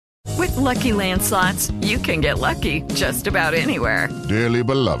With Lucky Land Slots, you can get lucky just about anywhere. Dearly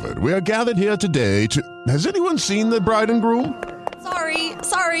beloved, we are gathered here today to... Has anyone seen the bride and groom?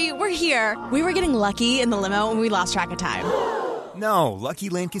 Sorry, we're here. We were getting lucky in the limo and we lost track of time. No, Lucky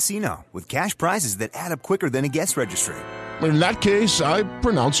Land Casino, with cash prizes that add up quicker than a guest registry. In that case, I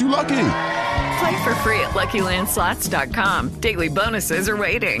pronounce you lucky. Play for free at LuckyLandSlots.com. Daily bonuses are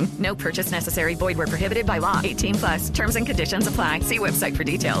waiting. No purchase necessary. Void where prohibited by law. 18+. Terms and conditions apply. See website for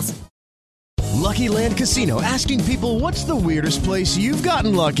details. Lucky Land Casino, asking people, what's the weirdest place you've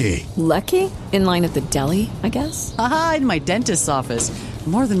gotten lucky? Lucky? In line at the deli, I guess? Aha, in my dentist's office.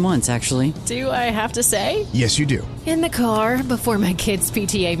 More than once, actually. Do I have to say? Yes, you do. In the car before my kids'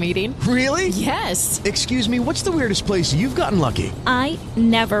 PTA meeting. Really? Yes. Excuse me, what's the weirdest place you've gotten lucky? I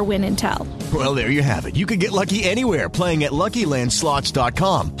never win and tell. Well, there you have it. You can get lucky anywhere, playing at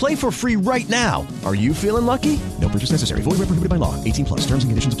LuckyLandSlots.com. Play for free right now. Are you feeling lucky? No purchase necessary. Void where prohibited by law. 18+. Terms and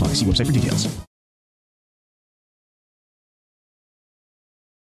conditions apply. See website for details.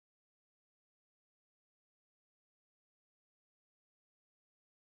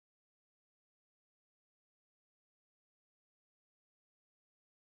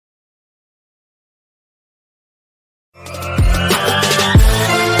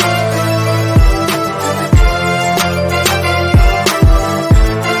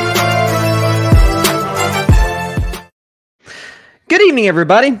 Good evening,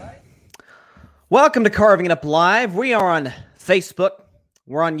 everybody. Welcome to Carving It Up Live. We are on Facebook,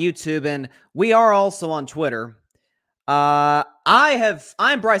 we're on YouTube, and we are also on Twitter. I'm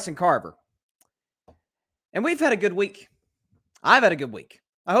Bryson Carver, and we've had a good week. I've had a good week.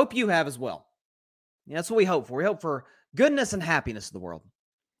 I hope you have as well. Yeah, that's what we hope for. We hope for goodness and happiness in the world.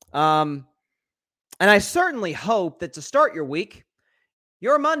 And I certainly hope that to start your week,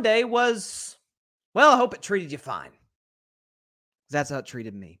 your Monday was, well, I hope it treated you fine. That's how it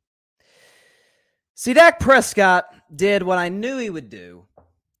treated me. See, Dak Prescott did what I knew he would do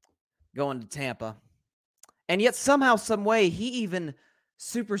going to Tampa. And yet somehow, some way, he even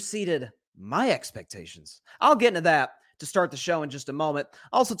superseded my expectations. I'll get into that to start the show in just a moment.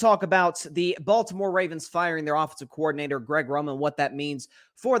 Also talk about the Baltimore Ravens firing their offensive coordinator, Greg Roman, what that means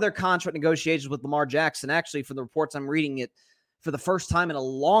for their contract negotiations with Lamar Jackson. Actually, from the reports I'm reading it for the first time in a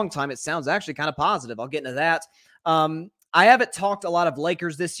long time, it sounds actually kind of positive. I'll get into that. I haven't talked a lot of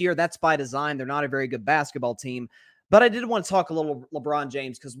Lakers this year. That's by design. They're not a very good basketball team. But I did want to talk a little LeBron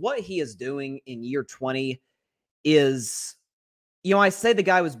James because what he is doing in year 20 is, I say the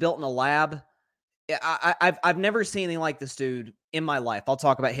guy was built in a lab. I've never seen anything like this dude in my life. I'll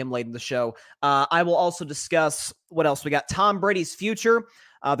talk about him later in the show. I will also discuss what else we got. Tom Brady's future.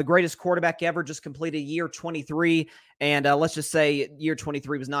 The greatest quarterback ever, just completed year 23. And let's just say year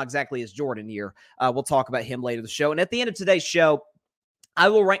 23 was not exactly his Jordan year. We'll talk about him later in the show. And at the end of today's show, I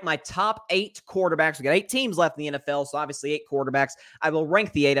will rank my top 8 quarterbacks. We got 8 teams left in the NFL, so obviously 8 quarterbacks. I will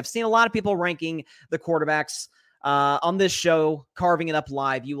rank the 8. I've seen a lot of people ranking the quarterbacks on this show, Carving It Up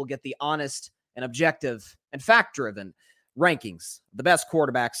Live. You will get the honest and objective and fact-driven rankings, the best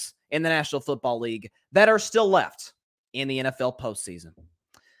quarterbacks in the National Football League that are still left in the NFL postseason.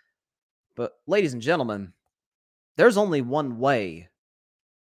 But ladies and gentlemen, there's only one way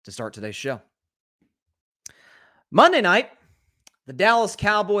to start today's show. Monday night, the Dallas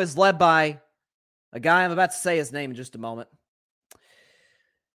Cowboys, led by a guy I'm about to say his name in just a moment,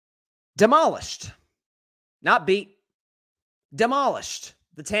 demolished, not beat, demolished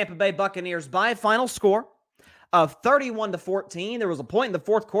the Tampa Bay Buccaneers by a final score of 31-14. There was a point in the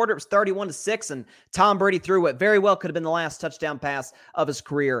fourth quarter, it was 31-6, and Tom Brady threw what very well could have been the last touchdown pass of his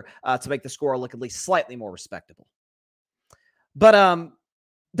career to make the score look at least slightly more respectable. But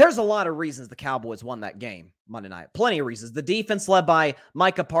there's a lot of reasons the Cowboys won that game Monday night. Plenty of reasons. The defense led by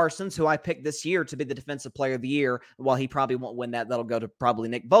Micah Parsons, who I picked this year to be the Defensive Player of the Year. While he probably won't win that, that'll go to probably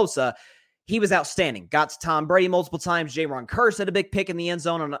Nick Bosa. He was outstanding. Got to Tom Brady multiple times. Jaron Kearse had a big pick in the end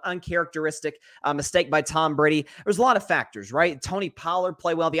zone on an uncharacteristic mistake by Tom Brady. There's a lot of factors, right? Tony Pollard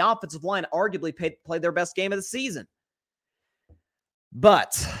played well. The offensive line arguably played their best game of the season.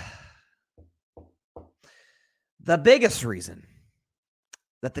 But the biggest reason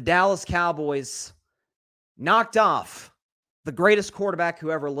that the Dallas Cowboys knocked off the greatest quarterback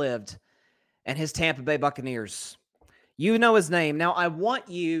who ever lived and his Tampa Bay Buccaneers. You know his name. Now, I want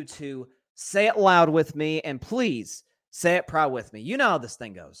you to say it loud with me, and please say it proud with me. You know how this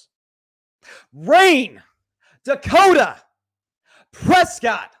thing goes. Rain, Dakota,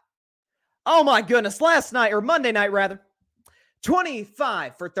 Prescott. Oh my goodness, Monday night rather,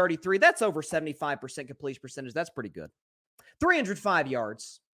 25 for 33. That's over 75% completion percentage. That's pretty good. 305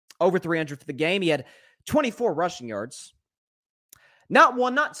 yards, over 300 for the game. He had 24 rushing yards. Not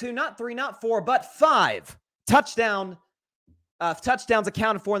 1, not 2, not 3, not 4, but 5 touchdowns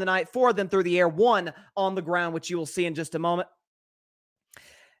accounted for in the night. 4 of them through the air, 1 on the ground, which you will see in just a moment.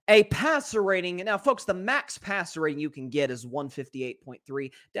 A passer rating. Now, folks, the max passer rating you can get is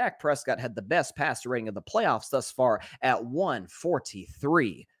 158.3. Dak Prescott had the best passer rating of the playoffs thus far at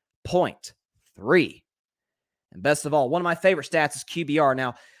 143.3. And best of all, one of my favorite stats is QBR.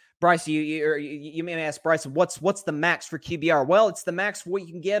 Now, Bryce, you may ask, Bryson, what's the max for QBR? Well, it's the max for what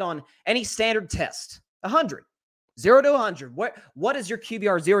you can get on any standard test. 100. 0 to 100. What is your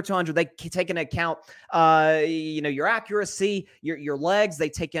QBR 0 to 100? They take into account, your accuracy, your legs. They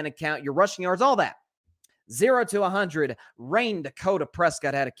take into account your rushing yards, all that. 0 to 100. Dakota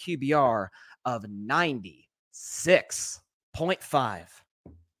Prescott had a QBR of 96.5.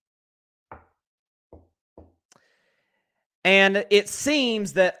 And it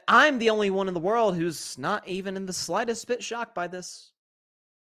seems that I'm the only one in the world who's not even in the slightest bit shocked by this.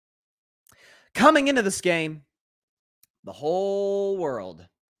 Coming into this game, the whole world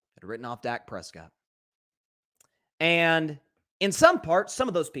had written off Dak Prescott. And in some parts, some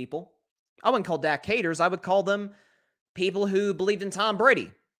of those people, I wouldn't call Dak haters. I would call them people who believed in Tom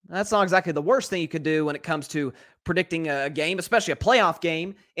Brady. That's not exactly the worst thing you could do when it comes to predicting a game, especially a playoff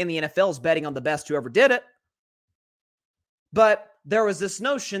game in the NFL, is betting on the best who ever did it. But there was this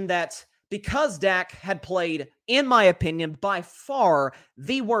notion that because Dak had played, in my opinion, by far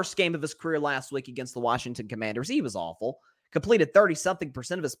the worst game of his career last week against the Washington Commanders. He was awful. Completed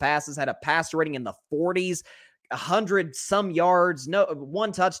 30-something% of his passes, had a passer rating in the 40s, 100-some yards,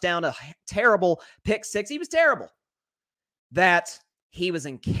 1 touchdown, a terrible pick 6. He was terrible. That he was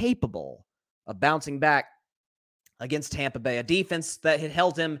incapable of bouncing back against Tampa Bay, a defense that had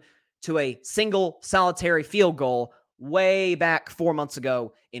held him to a single solitary field goal way back 4 months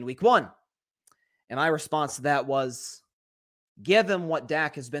ago in week 1. And my response to that was, given what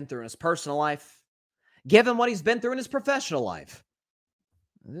Dak has been through in his personal life, given what he's been through in his professional life,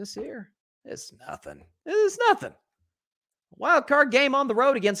 this here is nothing. It is nothing. Wild card game on the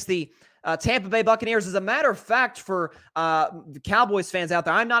road against the Tampa Bay Buccaneers. As a matter of fact, for the Cowboys fans out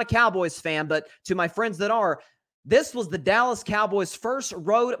there, I'm not a Cowboys fan, but to my friends that are, this was the Dallas Cowboys' first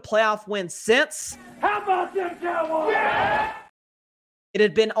road playoff win since... How about them Cowboys? Yeah! It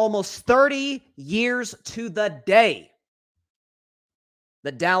had been almost 30 years to the day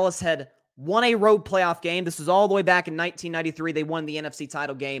that Dallas had won a road playoff game. This was all the way back in 1993. They won the NFC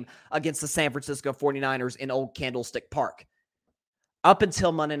title game against the San Francisco 49ers in Old Candlestick Park. Up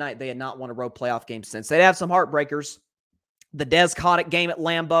until Monday night, they had not won a road playoff game since. They'd have some heartbreakers. The Des Cottick game at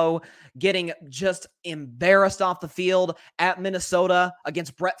Lambeau, getting just embarrassed off the field at Minnesota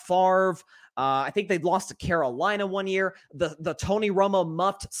against Brett Favre. I think they'd lost to Carolina one year. The Tony Romo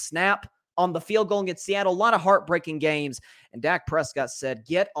muffed snap on the field goal against Seattle. A lot of heartbreaking games. And Dak Prescott said,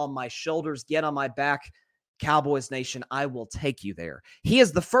 get on my shoulders, get on my back, Cowboys Nation. I will take you there. He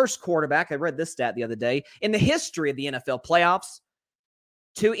is the first quarterback, I read this stat the other day, in the history of the NFL playoffs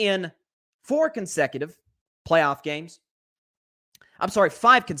to in 5 consecutive playoff games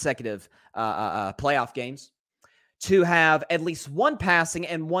to have at least 1 passing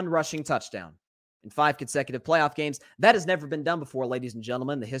and 1 rushing touchdown in 5 consecutive playoff games. That has never been done before, ladies and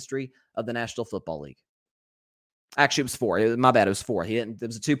gentlemen, in the history of the National Football League. Actually, it was 4. My bad, it was 4. There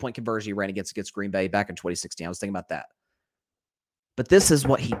was a 2-point conversion he ran against Green Bay back in 2016. I was thinking about that. But this is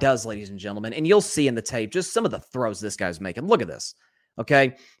what he does, ladies and gentlemen, and you'll see in the tape just some of the throws this guy's making. Look at this,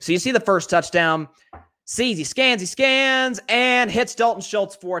 okay? So you see the first touchdown. He scans, and hits Dalton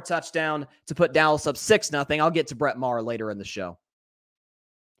Schultz for a touchdown to put Dallas up 6-0. I'll get to Brett Maher later in the show.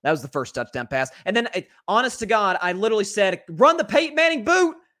 That was the first touchdown pass. And then, honest to God, I literally said, run the Peyton Manning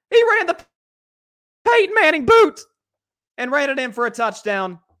boot. He ran the Peyton Manning boot and ran it in for a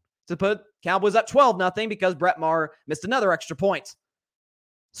touchdown to put Cowboys up 12-0 because Brett Maher missed another extra point.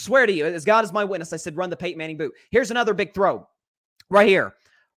 Swear to you, as God is my witness, I said, run the Peyton Manning boot. Here's another big throw right here.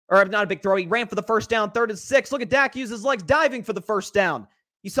 Or not a big throw. He ran for the first down, 3rd and 6. Look at Dak use his legs diving for the first down.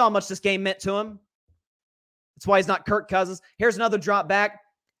 You saw how much this game meant to him. That's why he's not Kirk Cousins. Here's another drop back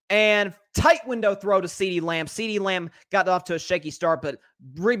and tight window throw to CeeDee Lamb. CeeDee Lamb got off to a shaky start, but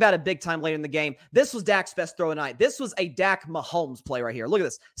rebounded big time later in the game. This was Dak's best throw tonight. This was a Dak Mahomes play right here. Look at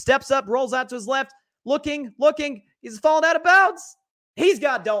this. Steps up, rolls out to his left, looking. He's falling out of bounds. He's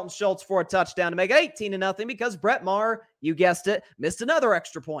got Dalton Schultz for a touchdown to make it 18-0 because Brett Maher, you guessed it, missed another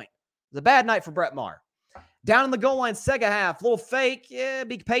extra point. It was a bad night for Brett Maher. Down in the goal line, second half, little fake. Yeah,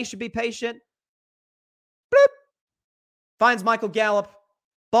 be patient. Bloop. Finds Michael Gallup.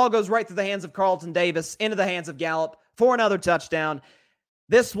 Ball goes right through the hands of Carlton Davis, into the hands of Gallup for another touchdown.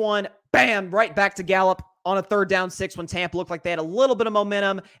 This one, bam, right back to Gallup on a 3rd down 6 when Tampa looked like they had a little bit of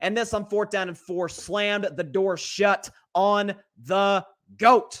momentum. And this on 4th down and 4 slammed the door shut on the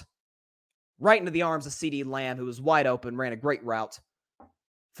GOAT. Right into the arms of CeeDee Lamb, who was wide open, ran a great route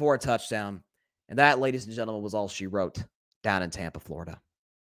for a touchdown. And that, ladies and gentlemen, was all she wrote down in Tampa, Florida.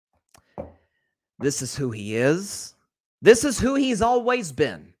 This is who he is. This is who he's always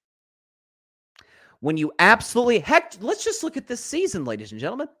been. When you absolutely, heck, let's just look at this season, ladies and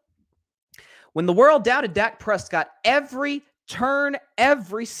gentlemen. When the world doubted Dak Prescott every turn,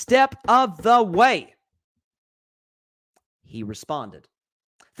 every step of the way, he responded.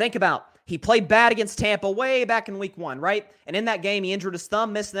 Think about, he played bad against Tampa way back in week 1, right? And in that game, he injured his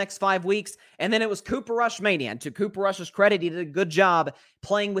thumb, missed the next 5 weeks, and then it was Cooper Rush mania. And to Cooper Rush's credit, he did a good job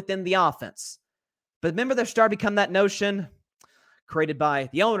playing within the offense. But remember, there started to become that notion created by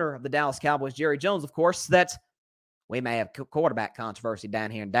the owner of the Dallas Cowboys, Jerry Jones, of course, that we may have quarterback controversy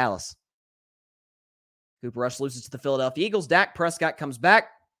down here in Dallas. Cooper Rush loses to the Philadelphia Eagles. Dak Prescott comes back.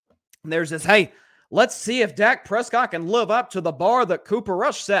 And there's this, hey, let's see if Dak Prescott can live up to the bar that Cooper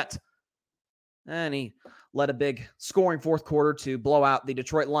Rush set. And he led a big scoring 4th quarter to blow out the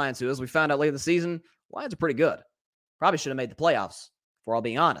Detroit Lions, who, as we found out later in the season, Lions are pretty good. Probably should have made the playoffs, for all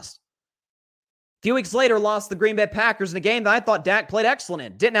being honest. A few weeks later, lost the Green Bay Packers in a game that I thought Dak played excellent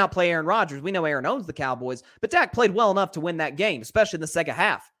in. Didn't outplay Aaron Rodgers. We know Aaron owns the Cowboys, but Dak played well enough to win that game, especially in the second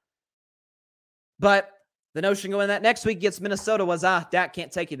half. But the notion going that next week against Minnesota was, Dak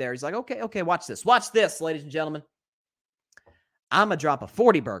can't take you there. He's like, okay, watch this. Watch this, ladies and gentlemen. I'm going to drop a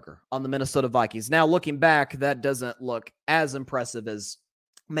 40 burger on the Minnesota Vikings. Now, looking back, that doesn't look as impressive as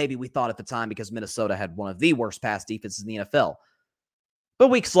maybe we thought at the time because Minnesota had one of the worst pass defenses in the NFL. But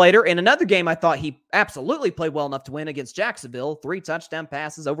weeks later, in another game, I thought he absolutely played well enough to win against Jacksonville. 3 touchdown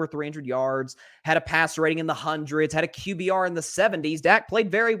passes, over 300 yards, had a passer rating in the hundreds, had a QBR in the 70s. Dak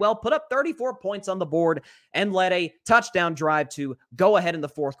played very well, put up 34 points on the board, and led a touchdown drive to go ahead in the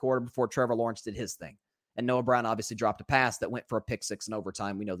 4th quarter before Trevor Lawrence did his thing. And Noah Brown obviously dropped a pass that went for a pick 6 in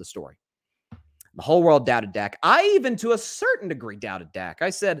overtime. We know the story. The whole world doubted Dak. I even, to a certain degree, doubted Dak.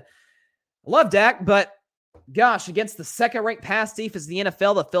 I said, I love Dak, but gosh, against the 2nd-ranked pass defense in the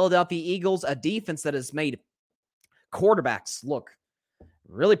NFL, the Philadelphia Eagles, a defense that has made quarterbacks look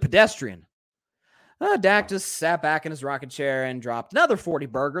really pedestrian. Dak just sat back in his rocking chair and dropped another 40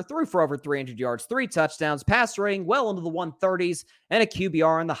 burger, threw for over 300 yards, 3 touchdowns, pass rating well into the 130s, and a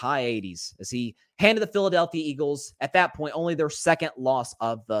QBR in the high 80s as he handed the Philadelphia Eagles, at that point, only their 2nd loss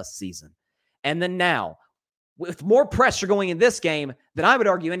of the season. And then now, with more pressure going in this game than I would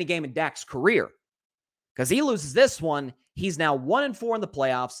argue any game in Dak's career, because he loses this one, he's now 1-4 in the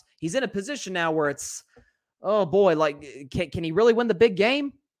playoffs. He's in a position now where it's, oh boy, like, can he really win the big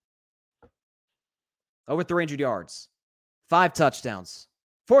game? Over 300 yards, 5 touchdowns,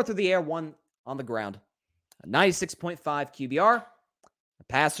 4 through the air, 1 on the ground, a 96.5 QBR, a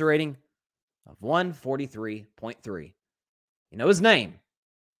passer rating of 143.3. You know his name.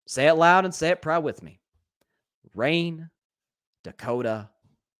 Say it loud and say it proud with me. Rain Dakota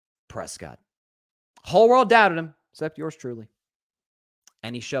Prescott. Whole world doubted him, except yours truly.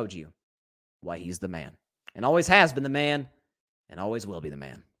 And he showed you why he's the man. And always has been the man, and always will be the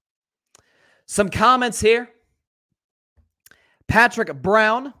man. Some comments here. Patrick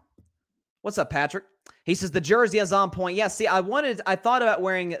Brown. What's up, Patrick? He says the jersey is on point. Yeah, see, I thought about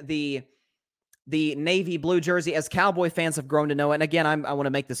wearing the navy blue jersey, as Cowboy fans have grown to know it. And again, I want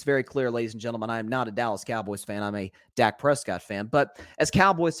to make this very clear, ladies and gentlemen. I am not a Dallas Cowboys fan. I'm a Dak Prescott fan. But as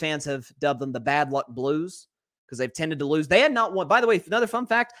Cowboys fans have dubbed them the bad luck blues because they've tended to lose. They had not won. By the way, another fun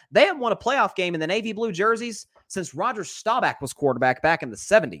fact, they haven't won a playoff game in the navy blue jerseys since Roger Staubach was quarterback back in the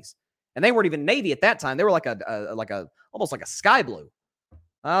 70s. And they weren't even navy at that time. They were like almost like a sky blue.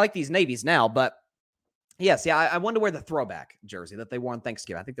 I like these navies now, but yes, I wanted to wear the throwback jersey that they wore on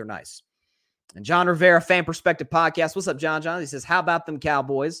Thanksgiving. I think they're nice. And John Rivera, Fan Perspective Podcast. What's up, John? He says, how about them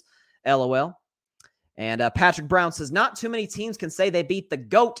Cowboys? LOL. And Patrick Brown says, not too many teams can say they beat the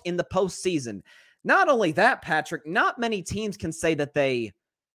GOAT in the postseason. Not only that, Patrick, not many teams can say that they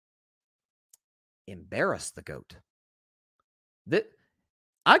embarrassed the GOAT.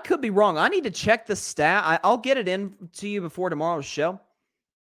 I could be wrong. I need to check the stat. I'll get it in to you before tomorrow's show.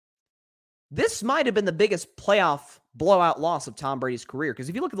 This might have been the biggest playoff blowout loss of Tom Brady's career. Because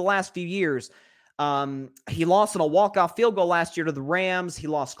if you look at the last few years, he lost on a walk-off field goal last year to the Rams. He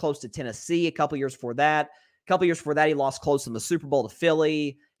lost close to Tennessee a couple years before that. A couple years before that, he lost close in the Super Bowl to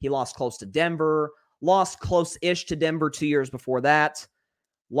Philly. He lost close to Denver. Lost close-ish to Denver 2 years before that.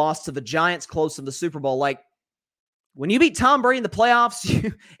 Lost to the Giants close in the Super Bowl. Like, when you beat Tom Brady in the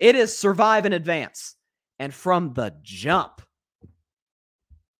playoffs, it is survive and advance. And from the jump,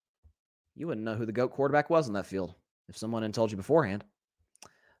 You wouldn't know who the GOAT quarterback was in that field if someone had told you beforehand.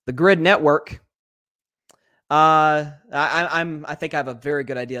 The Grid Network. I think I have a very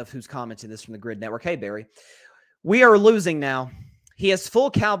good idea of who's commenting this from the Grid Network. Hey, Barry. We are losing now. He has full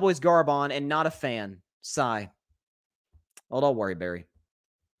Cowboys garb on and not a fan. Sigh. Well, don't worry, Barry.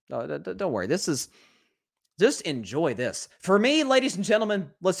 Don't worry. Just enjoy this. For me, ladies and gentlemen,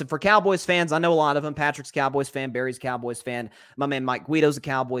 listen, for Cowboys fans, I know a lot of them. Patrick's Cowboys fan. Barry's Cowboys fan. My man Mike Guido's a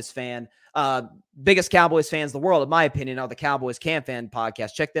Cowboys fan. Biggest Cowboys fans in the world, in my opinion, are the Cowboys Can Fan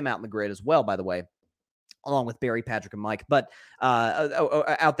podcast. Check them out in the Grid as well, by the way, along with Barry, Patrick, and Mike. But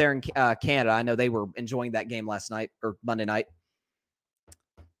out there in Canada, I know they were enjoying that game last night or Monday night.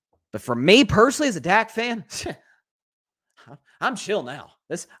 But for me personally, as a Dak fan, I'm chill now.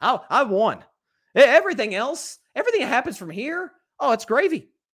 I won. Everything else, everything that happens from here, it's gravy.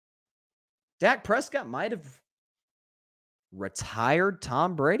 Dak Prescott might have retired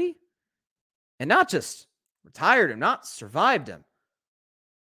Tom Brady. And not just retired him, not survived him.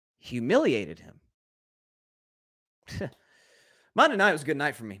 Humiliated him. Monday night was a good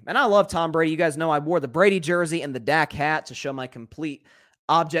night for me. And I love Tom Brady. You guys know I wore the Brady jersey and the Dak hat to show my complete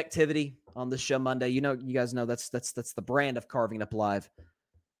objectivity on this show Monday. You guys know that's the brand of Carving It Up Live.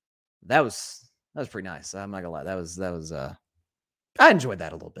 That was pretty nice. I'm not gonna lie. That was I enjoyed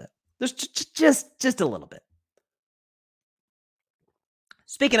that a little bit. There's just a little bit.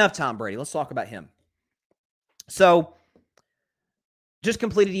 Speaking of Tom Brady, let's talk about him. So, just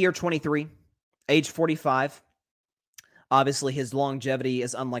completed year 23, age 45. Obviously, his longevity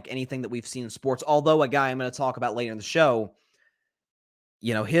is unlike anything that we've seen in sports. Although a guy I'm going to talk about later in the show,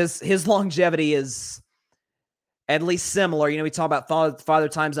 his longevity is at least similar. We talk about father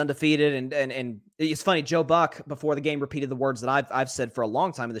times undefeated, and it's funny. Joe Buck before the game repeated the words that I've said for a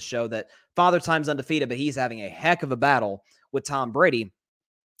long time in the show, that father times undefeated, but he's having a heck of a battle with Tom Brady.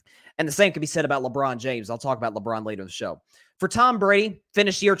 And the same can be said about LeBron James. I'll talk about LeBron later in the show. For Tom Brady,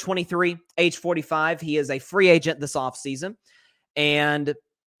 finished year 23, age 45. He is a free agent this offseason. And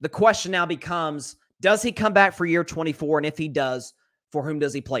the question now becomes, does he come back for year 24? And if he does, for whom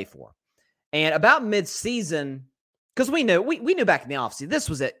does he play for? And about mid-season, because we knew back in the offseason, this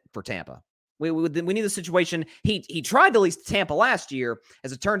was it for Tampa. We knew the situation. He tried to lease Tampa last year.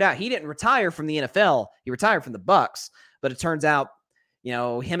 As it turned out, he didn't retire from the NFL. He retired from the Bucs. But it turns out,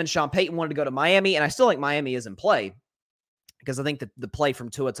 him and Sean Payton wanted to go to Miami, and I still think Miami is in play because I think that the play from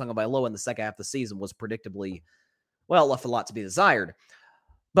Tua Tagovailoa in the second half of the season was predictably, left a lot to be desired.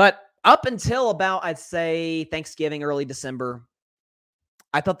 But up until about, I'd say, Thanksgiving, early December,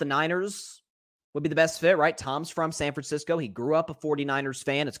 I thought the Niners would be the best fit, right? Tom's from San Francisco. He grew up a 49ers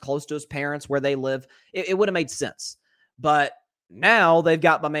fan. It's close to his parents where they live. It would have made sense. But now they've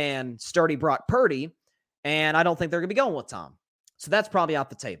got my man, sturdy Brock Purdy, and I don't think they're going to be going with Tom. So that's probably off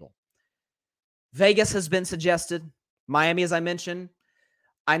the table. Vegas has been suggested. Miami, as I mentioned.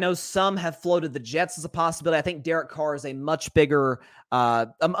 I know some have floated the Jets as a possibility. I think Derek Carr is a much bigger,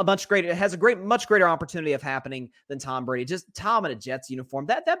 much greater opportunity of happening than Tom Brady. Just Tom in a Jets uniform.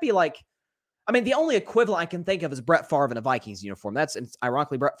 That'd be like, the only equivalent I can think of is Brett Favre in a Vikings uniform.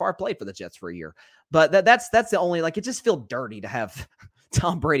 Ironically, Brett Favre played for the Jets for a year. But that's the only, it just feels dirty to have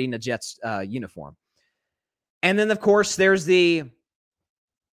Tom Brady in a Jets uniform. And then, of course, there's is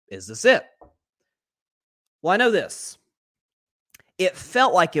this it? Well, I know this. It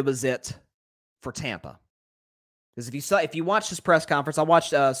felt like it was it for Tampa. Because if you watch this press conference, I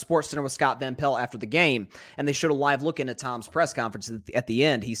watched SportsCenter with Scott Van Pelt after the game, and they showed a live look into Tom's press conference. At the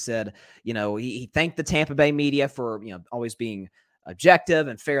end, he said, he thanked the Tampa Bay media for, always being objective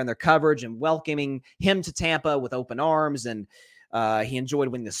and fair in their coverage and welcoming him to Tampa with open arms. And he enjoyed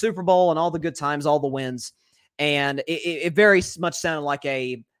winning the Super Bowl and all the good times, all the wins. And it very much sounded like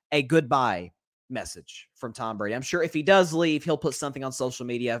a goodbye message from Tom Brady. I'm sure if he does leave, he'll put something on social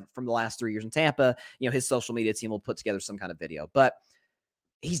media from the last 3 years in Tampa. His social media team will put together some kind of video. But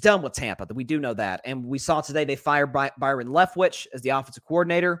he's done with Tampa. We do know that. And we saw today they fired Byron Leftwich as the offensive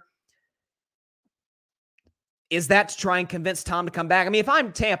coordinator. Is that to try and convince Tom to come back? If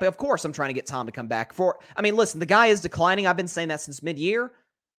I'm Tampa, of course I'm trying to get Tom to come back. Listen, the guy is declining. I've been saying that since mid-year.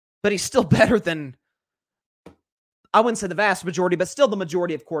 But he's still better than, I wouldn't say the vast majority, but still the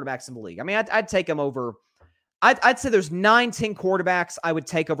majority of quarterbacks in the league. I'd take him over. I'd say there's 9-10 quarterbacks I would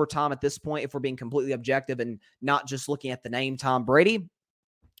take over Tom at this point if we're being completely objective and not just looking at the name Tom Brady.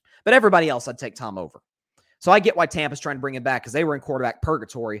 But everybody else, I'd take Tom over. So I get why Tampa's trying to bring him back because they were in quarterback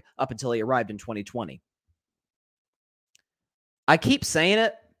purgatory up until he arrived in 2020. I keep saying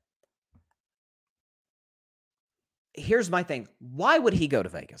it. Here's my thing. Why would he go to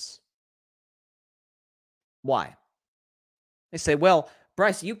Vegas? Why? They say, well,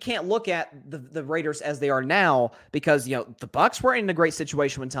 Bryce, you can't look at the Raiders as they are now because, the Bucs weren't in a great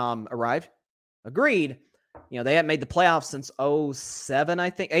situation when Tom arrived. Agreed. They hadn't made the playoffs since 07, I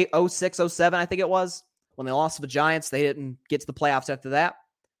think. 06, 07, I think it was. When they lost to the Giants, they didn't get to the playoffs after that.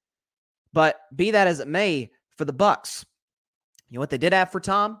 But be that as it may, for the Bucs, you know what they did have for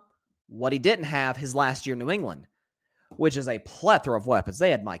Tom? What he didn't have his last year in New England, which is a plethora of weapons.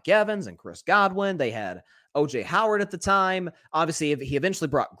 They had Mike Evans and Chris Godwin. They had O.J. Howard at the time. Obviously, he eventually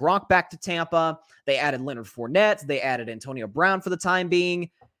brought Gronk back to Tampa. They added Leonard Fournette. They added Antonio Brown for the time being.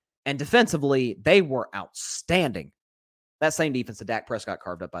 And defensively, they were outstanding. That same defense that Dak Prescott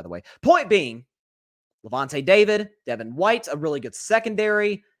carved up, by the way. Point being, Levante David, Devin White, a really good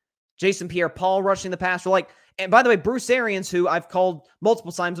secondary. Jason Pierre-Paul rushing the passer. And by the way, Bruce Arians, who I've called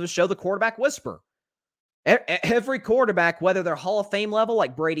multiple times on the show, the quarterback whisperer. Every quarterback, whether they're Hall of Fame level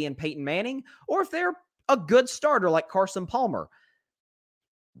like Brady and Peyton Manning, or if they're a good starter like Carson Palmer,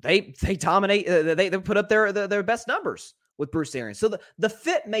 they dominate. They put up their best numbers with Bruce Arians. So the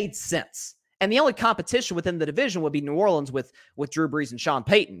fit made sense. And the only competition within the division would be New Orleans with Drew Brees and Sean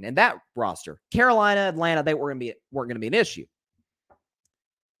Payton and that roster. Carolina, Atlanta, they weren't going to be an issue.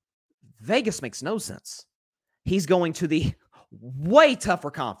 Vegas makes no sense. He's going to the way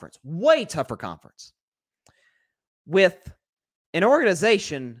tougher conference with an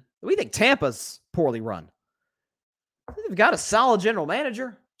organization that we think Tampa's poorly run. They've got a solid general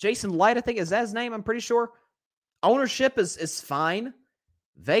manager. Jason Light, I think is that his name, I'm pretty sure. Ownership is fine.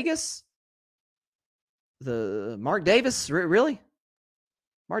 Vegas, the Mark Davis, really?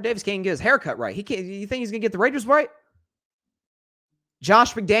 Mark Davis can't get his haircut right. You think he's going to get the Raiders right?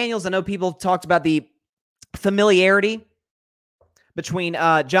 Josh McDaniels, I know people have talked about the familiarity between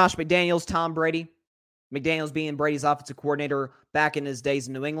Josh McDaniels, Tom Brady. McDaniels being Brady's offensive coordinator back in his days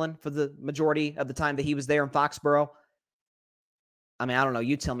in New England for the majority of the time that he was there in Foxborough. I mean, I don't know.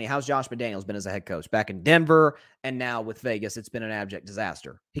 You tell me, how's Josh McDaniels been as a head coach? Back in Denver and now with Vegas, it's been an abject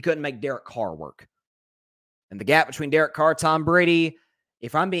disaster. He couldn't make Derek Carr work. And the gap between Derek Carr, Tom Brady,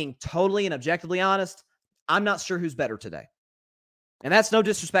 if I'm being totally and objectively honest, I'm not sure who's better today. And that's no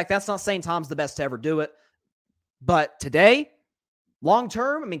disrespect. That's not saying Tom's the best to ever do it. But today, long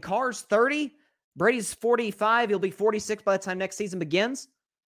term, I mean, Carr's 30. Brady's 45. He'll be 46 by the time next season begins.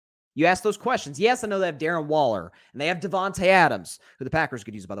 You ask those questions. Yes, I know they have Darren Waller, and they have Devontae Adams, who the Packers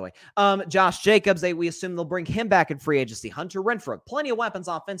could use, by the way. Josh Jacobs, we assume they'll bring him back in free agency. Hunter Renfrow, plenty of weapons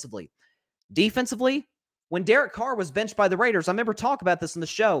offensively. Defensively, when Derek Carr was benched by the Raiders, I remember talking about this in the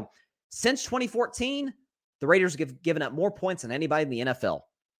show. Since 2014, the Raiders have given up more points than anybody in the NFL.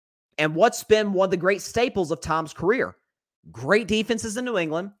 And what's been one of the great staples of Tom's career? Great defenses in New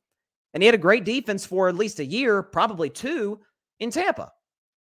England. And he had a great defense for at least a year, probably two, in Tampa.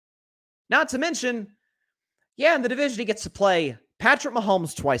 Not to mention, in the division, he gets to play Patrick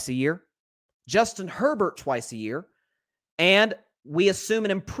Mahomes twice a year, Justin Herbert twice a year, and we assume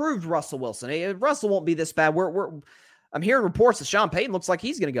an improved Russell Wilson. Hey, Russell won't be this bad. I'm hearing reports that Sean Payton looks like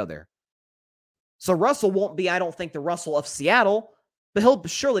he's going to go there. So Russell won't be, I don't think, the Russell of Seattle, but he'll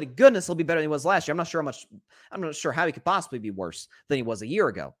surely, to goodness, he'll be better than he was last year. I'm not sure how he could possibly be worse than he was a year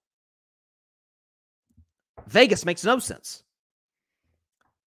ago. Vegas makes no sense.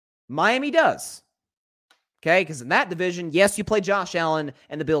 Miami does. Okay, because in that division, yes, you play Josh Allen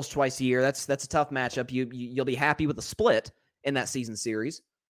and the Bills twice a year. That's a tough matchup. You'll be happy with the split in that season series.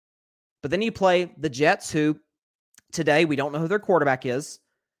 But then you play the Jets, who today we don't know who their quarterback is,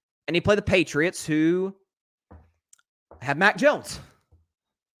 and you play the Patriots, who have Mac Jones,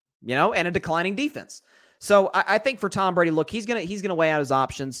 and a declining defense. So I think for Tom Brady, look, he's gonna weigh out his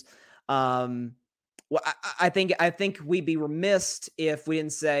options. Well, I think we'd be remiss if we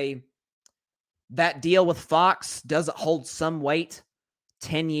didn't say that deal with Fox doesn't hold some weight.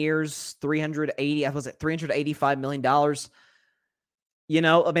 10 years, $385 million. I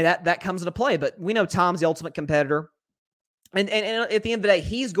mean, that comes into play, but we know Tom's the ultimate competitor. And at the end of the day,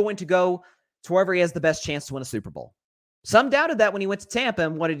 he's going to go to wherever he has the best chance to win a Super Bowl. Some doubted that when he went to Tampa,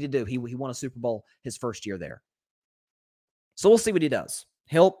 and what did he do? He won a Super Bowl his first year there. So we'll see what he does.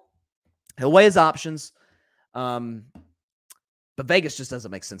 He'll weigh his options. But Vegas just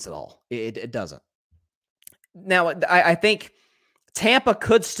doesn't make sense at all. It doesn't. Now, I think Tampa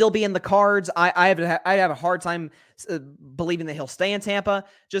could still be in the cards. I have a hard time believing that he'll stay in Tampa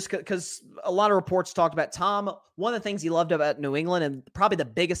just because a lot of reports talked about Tom. One of the things he loved about New England, and probably the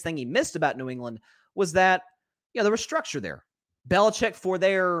biggest thing he missed about New England, was that there was structure there. Belichick, for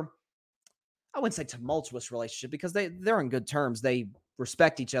their, I wouldn't say tumultuous relationship because they're on good terms. They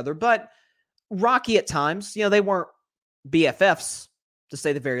respect each other, but rocky at times. They weren't BFFs, to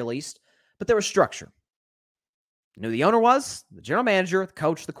say the very least, but there was structure. You know who the owner was? The general manager, the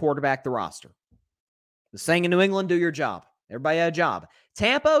coach, the quarterback, the roster. The saying in New England, do your job. Everybody had a job.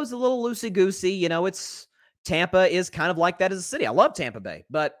 Tampa is a little loosey-goosey. You know, Tampa is kind of like that as a city. I love Tampa Bay,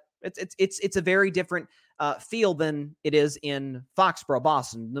 but it's a very different feel than it is in Foxborough,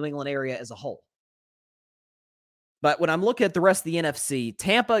 Boston, New England area as a whole. But when I'm looking at the rest of the NFC,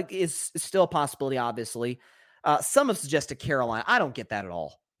 Tampa is still a possibility, obviously. Some have suggested Carolina. I don't get that at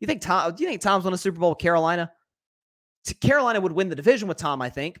all. Do you think Tom's won a Super Bowl with Carolina? Carolina would win the division with Tom, I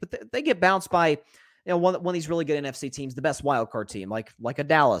think, but they get bounced by one of these really good NFC teams, the best wild card team, like a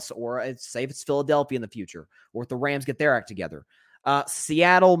Dallas, or say if it's Philadelphia in the future, or if the Rams get their act together.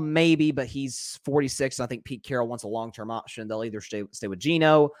 Seattle, maybe, but he's 46. And I think Pete Carroll wants a long-term option. They'll either stay with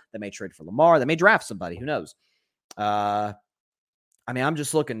Geno. They may trade for Lamar. They may draft somebody. Who knows? I'm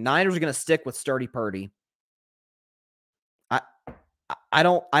just looking. Niners are going to stick with Sturdy Purdy. I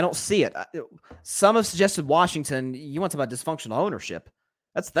don't see it. Some have suggested Washington. You want to talk about dysfunctional ownership?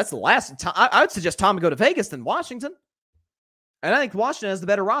 That's the last time. I would suggest Tom to go to Vegas than Washington. And I think Washington has the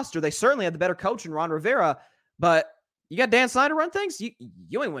better roster. They certainly have the better coach in Ron Rivera. But you got Dan Snyder run things.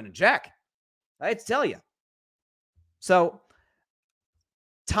 You ain't winning jack. I hate to tell you. So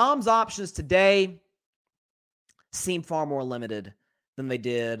Tom's options today seem far more limited than they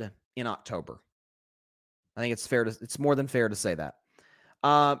did in October. I think it's more than fair to say that.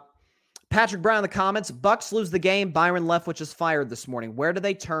 Patrick Brown in the comments, Bucks lose the game. Byron Leftwich is fired this morning. Where do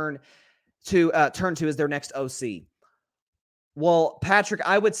they turn to as their next OC? Well, Patrick,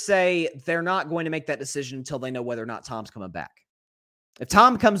 I would say they're not going to make that decision until they know whether or not Tom's coming back. If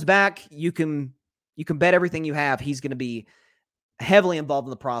Tom comes back, you can bet everything you have he's going to be heavily involved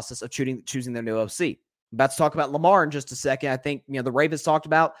in the process of choosing their new OC. I'm about to talk about Lamar in just a second. I think the Ravens talked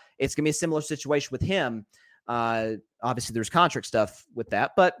about it's going to be a similar situation with him. Obviously, there's contract stuff with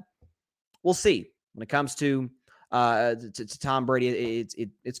that, but we'll see. When it comes to Tom Brady,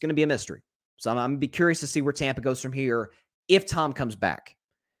 it's going to be a mystery. So I'm going to be curious to see where Tampa goes from here if Tom comes back.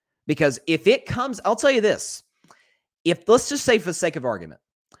 Because if it comes, I'll tell you this. Let's just say for the sake of argument,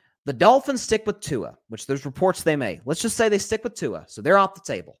 the Dolphins stick with Tua, which there's reports they may. Let's just say they stick with Tua, so they're off the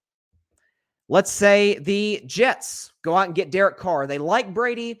table. Let's say the Jets go out and get Derek Carr. They like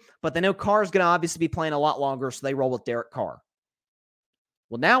Brady, but they know Carr's going to obviously be playing a lot longer, so they roll with Derek Carr.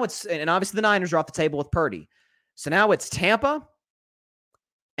 Well, now and obviously the Niners are off the table with Purdy. So now it's Tampa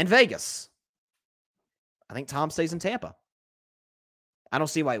and Vegas. I think Tom stays in Tampa. I don't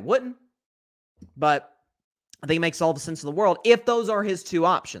see why he wouldn't, but I think it makes all the sense in the world if those are his two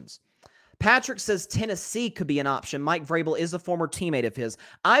options. Patrick says Tennessee could be an option. Mike Vrabel is a former teammate of his.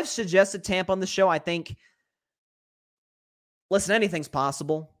 I've suggested Tampa on the show. I think, listen, anything's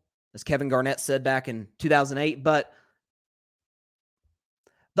possible, as Kevin Garnett said back in 2008, but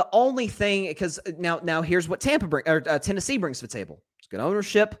the only thing, because now here's what Tennessee brings to the table. It's good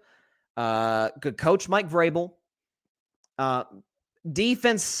ownership, good coach Mike Vrabel.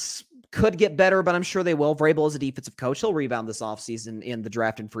 Defense could get better, but I'm sure they will. Vrabel is a defensive coach. He'll rebound this offseason in the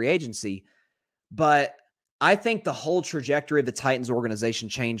draft and free agency. But I think the whole trajectory of the Titans organization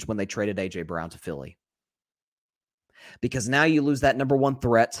changed when they traded A.J. Brown to Philly. Because now you lose that number one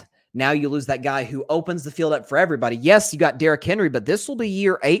threat. Now you lose that guy who opens the field up for everybody. Yes, you got Derrick Henry, but this will be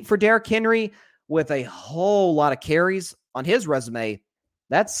year 8 for Derrick Henry with a whole lot of carries on his resume.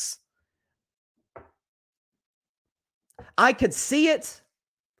 I could see it.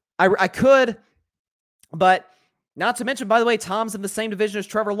 I could, but not to mention, by the way, Tom's in the same division as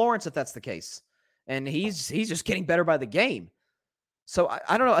Trevor Lawrence, if that's the case. And he's just getting better by the game. So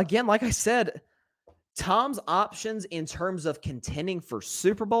I don't know. Again, like I said, Tom's options in terms of contending for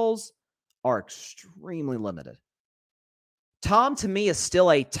Super Bowls are extremely limited. Tom, to me, is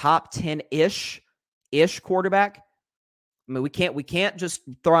still a top 10-ish quarterback. I mean, we can't just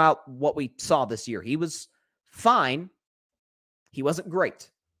throw out what we saw this year. He was fine. He wasn't great.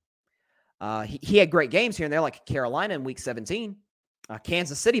 He had great games here and there, like Carolina in week 17,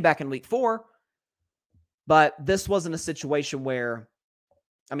 Kansas City back in week 4. But this wasn't a situation where,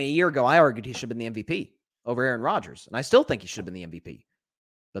 a year ago, I argued he should have been the MVP over Aaron Rodgers. And I still think he should have been the MVP.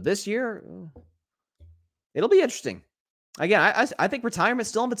 But this year, it'll be interesting. Again, I think retirement's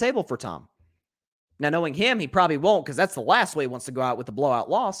still on the table for Tom. Now, knowing him, he probably won't, because that's the last way he wants to go out with a blowout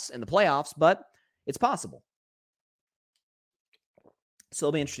loss in the playoffs, but it's possible. So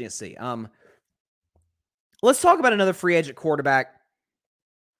it'll be interesting to see. Let's talk about another free agent quarterback.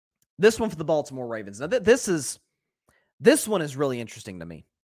 This one for the Baltimore Ravens. Now, this one is really interesting to me.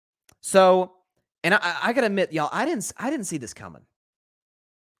 So, and I got to admit, y'all, I didn't see this coming.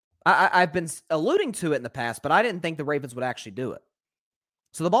 I've been alluding to it in the past, but I didn't think the Ravens would actually do it.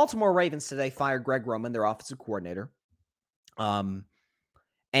 So the Baltimore Ravens today fired Greg Roman, their offensive coordinator. And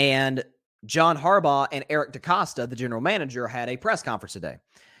John Harbaugh and Eric DeCosta, the general manager, had a press conference today.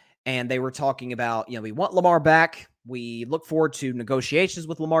 And they were talking about, we want Lamar back. We look forward to negotiations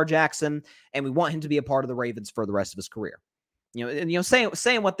with Lamar Jackson, and we want him to be a part of the Ravens for the rest of his career.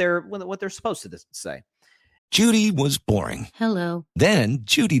 Saying what they're supposed to say. Judy was boring. Hello. Then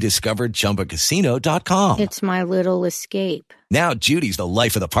Judy discovered ChumbaCasino.com. It's my little escape. Now Judy's the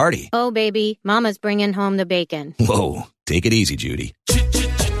life of the party. Oh, baby, mama's bringing home the bacon. Whoa, take it easy, Judy.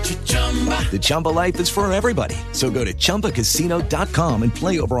 The Chumba life is for everybody. So go to ChumbaCasino.com and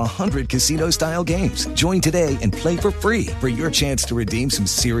play over 100 casino-style games. Join today and play for free for your chance to redeem some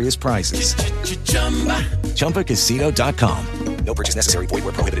serious prizes. ChumbaCasino.com. No purchase necessary. Void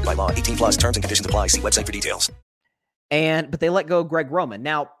where prohibited by law. 18 plus terms and conditions apply. See website for details. But they let go of Greg Roman.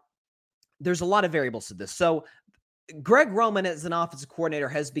 Now, there's a lot of variables to this. So Greg Roman as an offensive coordinator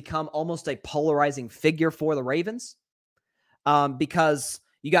has become almost a polarizing figure for the Ravens because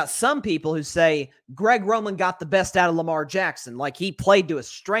you got some people who say Greg Roman got the best out of Lamar Jackson. Like he played to his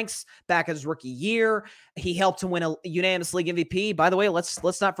strengths back in his rookie year. He helped him win a unanimous league MVP. By the way,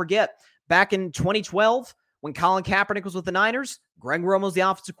 let's not forget back in 2012 when Colin Kaepernick was with the Niners, Greg Roman was the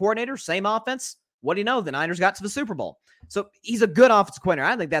offensive coordinator, same offense. What do you know? The Niners got to the Super Bowl. So he's a good offensive coordinator.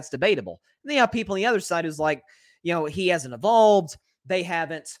 I think that's debatable. And then you have people on the other side who's like, he hasn't evolved. They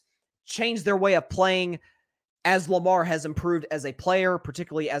haven't changed their way of playing as Lamar has improved as a player,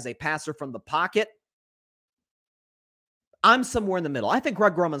 particularly as a passer from the pocket. I'm somewhere in the middle. I think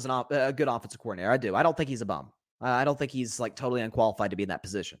Greg Roman's a good offensive coordinator. I do. I don't think he's a bum. I don't think he's like totally unqualified to be in that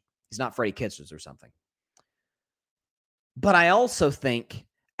position. He's not Freddie Kitchens or something. But I also think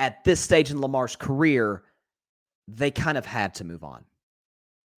at this stage in Lamar's career, they kind of had to move on.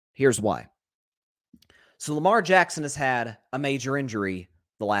 Here's why. So Lamar Jackson has had a major injury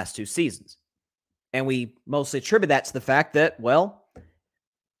the last 2 seasons. And we mostly attribute that to the fact that,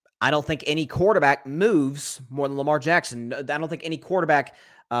 I don't think any quarterback moves more than Lamar Jackson. I don't think any quarterback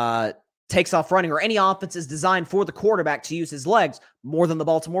takes off running or any offense is designed for the quarterback to use his legs more than the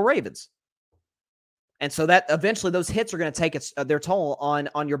Baltimore Ravens. And so that eventually those hits are going to take their toll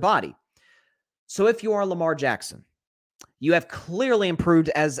on your body. So if you are Lamar Jackson, you have clearly improved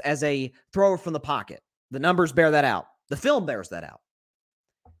as a thrower from the pocket. The numbers bear that out. The film bears that out.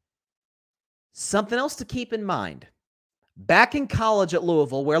 Something else to keep in mind. Back in college at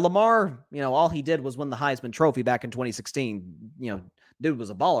Louisville, where Lamar, all he did was win the Heisman Trophy back in 2016. Dude was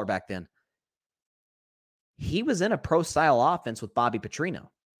a baller back then. He was in a pro-style offense with Bobby Petrino.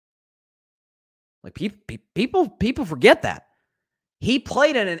 Like people forget that. He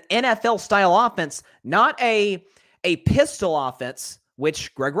played in an NFL-style offense, not a pistol offense,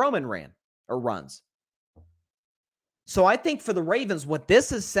 which Greg Roman ran or runs. So I think for the Ravens, what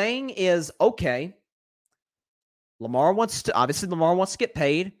this is saying is, okay, Lamar wants to get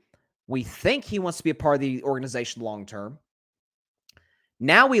paid. We think he wants to be a part of the organization long-term.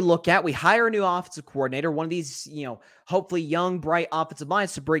 Now we hire a new offensive coordinator, one of these, hopefully young, bright offensive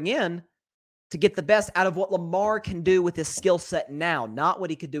minds to bring in to get the best out of what Lamar can do with his skill set now, not what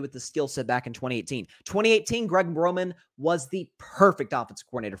he could do with the skill set back in 2018. 2018, Greg Roman was the perfect offensive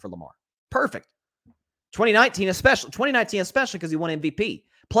coordinator for Lamar. Perfect. 2019 especially because he won MVP.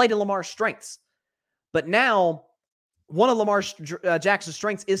 Played to Lamar's strengths. But now, one of Lamar Jackson's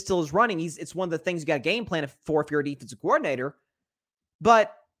strengths is still his running. It's one of the things you got to game plan for if you're a defensive coordinator.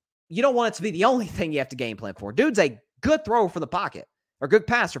 But you don't want it to be the only thing you have to game plan for. Dude's a good thrower from the pocket, or good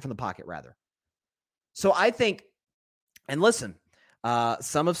passer from the pocket, rather. So I think, and listen,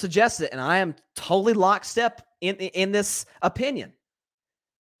 some have suggested, and I am totally lockstep in this opinion.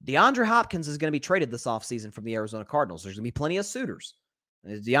 DeAndre Hopkins is going to be traded this offseason from the Arizona Cardinals. There's going to be plenty of suitors.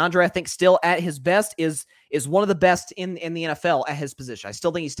 DeAndre, I think, still at his best is one of the best in the NFL at his position. I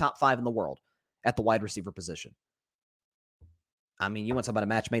still think he's top 5 in the world at the wide receiver position. I mean, you want to talk about a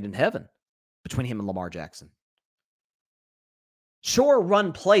match made in heaven between him and Lamar Jackson. Sure,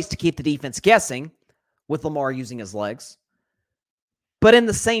 run plays to keep the defense guessing with Lamar using his legs. But in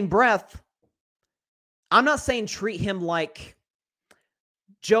the same breath, I'm not saying treat him like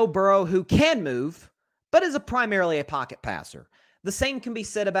Joe Burrow, who can move, but is primarily a pocket passer. The same can be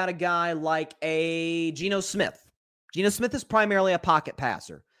said about a guy like a Geno Smith. Geno Smith is primarily a pocket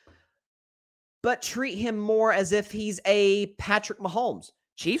passer. But treat him more as if he's a Patrick Mahomes.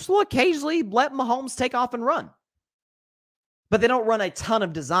 Chiefs will occasionally let Mahomes take off and run. But they don't run a ton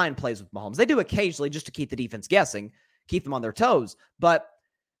of design plays with Mahomes. They do occasionally just to keep the defense guessing, keep them on their toes. But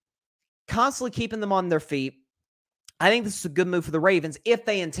constantly keeping them on their feet, I think this is a good move for the Ravens if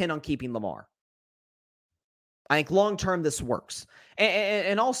they intend on keeping Lamar. I think long-term this works.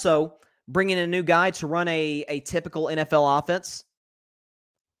 And also bringing in a new guy to run a typical NFL offense,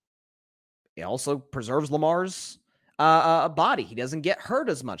 it also preserves Lamar's body. He doesn't get hurt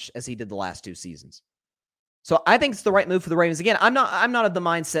as much as he did the last 2 seasons. So I think it's the right move for the Ravens. Again, I'm not of the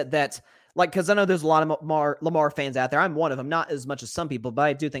mindset that, like, because I know there's a lot of Lamar fans out there. I'm one of them, not as much as some people, but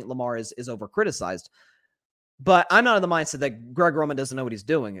I do think Lamar is over-criticized. But I'm not of the mindset that Greg Roman doesn't know what he's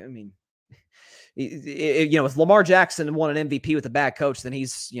doing. I mean, if Lamar Jackson won an MVP with a bad coach, then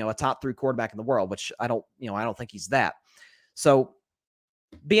he's, a top 3 quarterback in the world, which I don't think he's that. So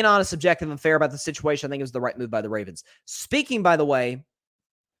being honest, objective, and fair about the situation, I think it was the right move by the Ravens. Speaking, by the way,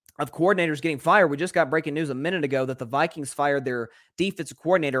 of coordinators getting fired, we just got breaking news a minute ago that the Vikings fired their defensive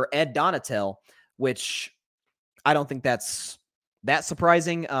coordinator, Ed Donatel, which I don't think that's that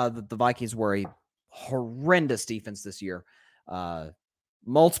surprising. The Vikings were a horrendous defense this year.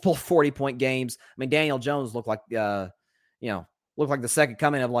 Multiple 40-point games. I mean, Daniel Jones looked like the second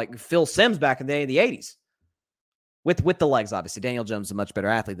coming of like Phil Simms back in the day in the 80s. With the legs, obviously. Daniel Jones is a much better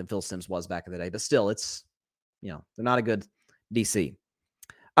athlete than Phil Simms was back in the day, but still, it's, they're not a good DC.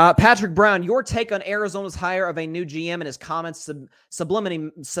 Patrick Brown, your take on Arizona's hire of a new GM and his comments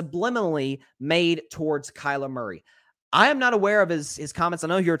subliminally made towards Kyler Murray. I am not aware of his comments. I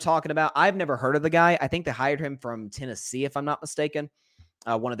know you're talking about. I've never heard of the guy. I think they hired him from Tennessee, if I'm not mistaken.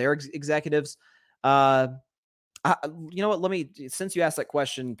 One of their executives. You know what? Since you asked that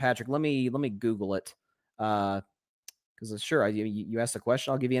question, Patrick, let me Google it. Because sure, you asked the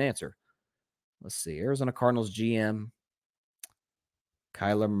question, I'll give you an answer. Let's see. Arizona Cardinals GM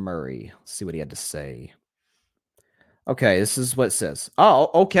Kyler Murray. Let's see what he had to say. Okay, this is what it says.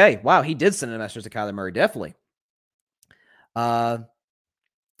 Oh, okay. Wow, he did send a message to Kyler Murray, definitely.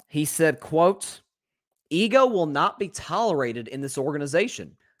 He said, quote, "Ego will not be tolerated in this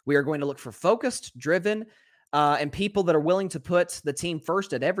organization. We are going to look for focused, driven, and people that are willing to put the team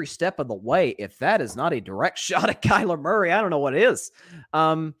first at every step of the way." If that is not a direct shot at Kyler Murray, I don't know what is.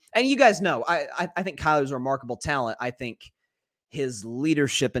 And you guys know, I think Kyler's a remarkable talent. I think his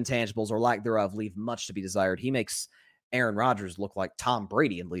leadership intangibles or lack thereof leave much to be desired. He makes Aaron Rodgers look like Tom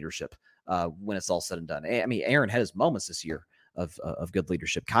Brady in leadership when it's all said and done. I mean, Aaron had his moments this year of good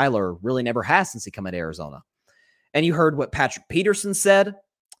leadership. Kyler really never has since he came to Arizona. And you heard what Patrick Peterson said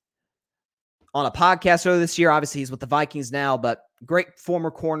on a podcast earlier this year. Obviously, he's with the Vikings now, but great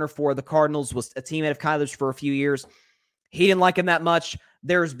former corner for the Cardinals, was a teammate of Kyler's for a few years. He didn't like him that much.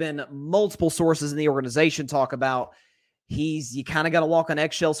 There's been multiple sources in the organization talk about you kind of got to walk on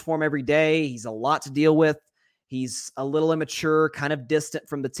eggshells for him every day. He's a lot to deal with. He's a little immature, kind of distant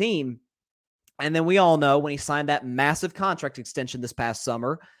from the team. And then we all know when he signed that massive contract extension this past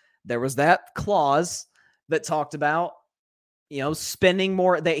summer, there was that clause that talked about, spending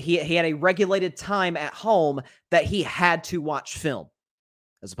more, that he had a regulated time at home that he had to watch film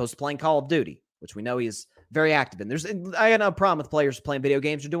as opposed to playing Call of Duty, which we know he's very active in. I got no problem with players playing video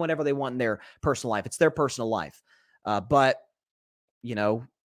games or doing whatever they want in their personal life. It's their personal life. But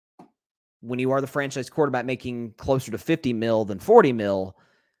when you are the franchise quarterback making closer to $50 million than $40 million,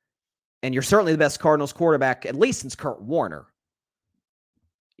 and you're certainly the best Cardinals quarterback, at least since Kurt Warner,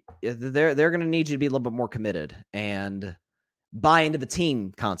 they're going to need you to be a little bit more committed and buy into the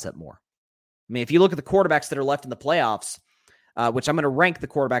team concept more. I mean, if you look at the quarterbacks that are left in the playoffs, which I'm going to rank the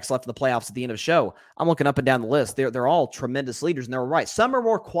quarterbacks left in the playoffs at the end of the show, I'm looking up and down the list. They're all tremendous leaders, and they're right. Some are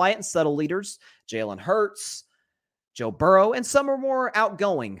more quiet and subtle leaders, Jalen Hurts, Joe Burrow, and some are more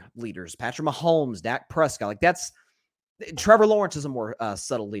outgoing leaders, Patrick Mahomes, Dak Prescott. Trevor Lawrence is a more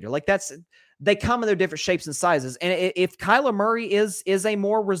subtle leader. They come in their different shapes and sizes. And if Kyler Murray is a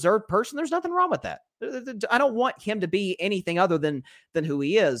more reserved person, there's nothing wrong with that. I don't want him to be anything other than who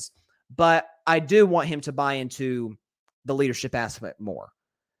he is, but I do want him to buy into the leadership aspect more,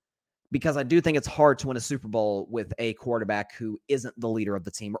 because I do think it's hard to win a Super Bowl with a quarterback who isn't the leader of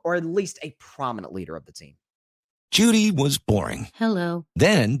the team, or at least a prominent leader of the team. Judy was boring. Hello.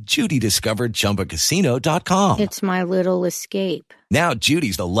 Then Judy discovered ChumbaCasino.com. It's my little escape. Now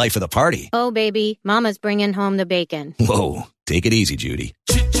Judy's the life of the party. Oh, baby, mama's bringing home the bacon. Whoa, take it easy, Judy.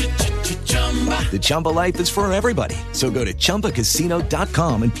 The Chumba life is for everybody. So go to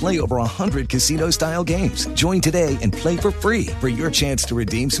ChumbaCasino.com and play over 100 casino-style games. Join today and play for free for your chance to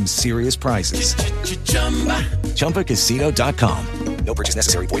redeem some serious prizes. ChumbaCasino.com. No purchase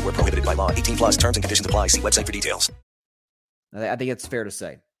necessary. Void where prohibited by law. 18+ terms and conditions apply. See website for details. I think it's fair to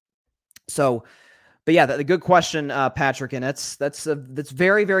say. So, but yeah, the good question, Patrick, and that's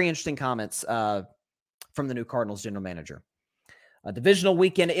very, very interesting comments from the new Cardinals general manager. Divisional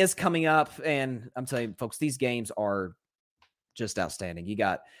weekend is coming up, and I'm telling you, folks, these games are just outstanding. You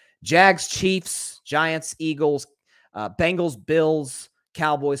got Jags, Chiefs, Giants, Eagles, Bengals, Bills,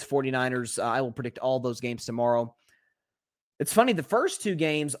 Cowboys, 49ers. I will predict all those games tomorrow. It's funny, the first two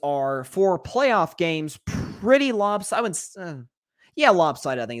games are for playoff games, pretty lopsided.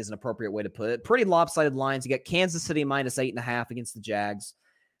 Lopsided, I think, is an appropriate way to put it. Pretty lopsided lines. You got Kansas City minus 8.5 against the Jags.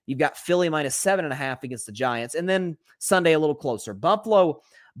 You've got Philly minus 7.5 against the Giants. And then Sunday, a little closer. Buffalo,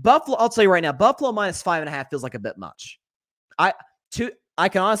 I'll tell you right now, Buffalo minus 5.5 feels like a bit much. I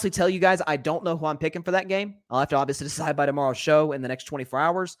can honestly tell you guys, I don't know who I'm picking for that game. I'll have to obviously decide by tomorrow's show in the next 24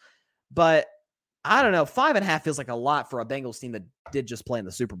 hours. But I don't know. 5.5 feels like a lot for a Bengals team that did just play in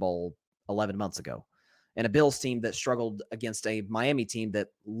the Super Bowl 11 months ago. And a Bills team that struggled against a Miami team that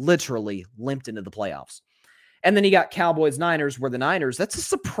literally limped into the playoffs. And then you got Cowboys, Niners, where the Niners, that's a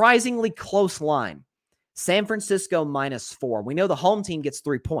surprisingly close line. San Francisco minus 4. We know the home team gets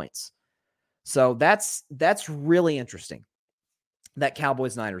 3 points. So that's really interesting. That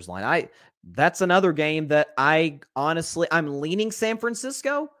Cowboys-Niners line. That's another game that I'm leaning San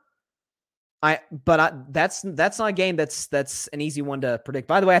Francisco. That's not a game that's an easy one to predict.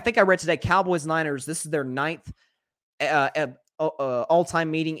 By the way, I think I read today Cowboys-Niners, this is their 9th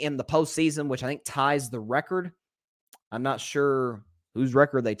all-time meeting in the postseason, which I think ties the record. I'm not sure whose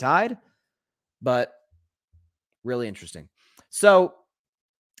record they tied, but really interesting. So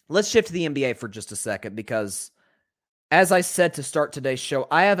let's shift to the NBA for just a second, because as I said to start today's show,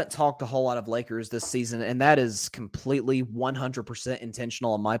 I haven't talked a whole lot of Lakers this season, and that is completely 100%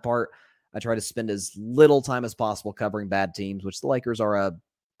 intentional on my part. I try to spend as little time as possible covering bad teams, which the Lakers are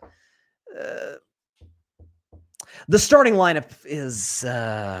the starting lineup is,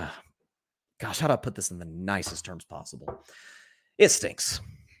 how do I put this in the nicest terms possible? It stinks.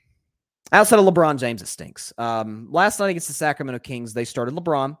 Outside of LeBron James, it stinks. Last night against the Sacramento Kings, they started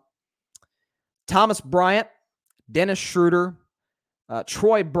LeBron, Thomas Bryant, Dennis Schroeder,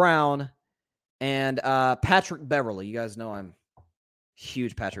 Troy Brown, and Patrick Beverley. You guys know I'm a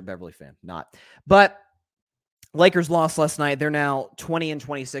huge Patrick Beverley fan. Not. But Lakers lost last night. They're now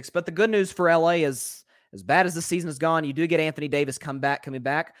 20-26. But the good news for LA is, as bad as the season has gone, you do get Anthony Davis coming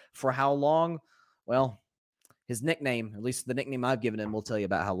back. For how long? Well, his nickname, at least the nickname I've given him, will tell you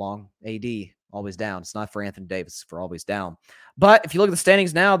about how long. AD, always down. It's not for Anthony Davis, it's for always down. But if you look at the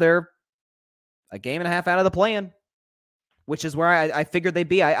standings now, they're a game and a half out of the play-in, which is where I figured they'd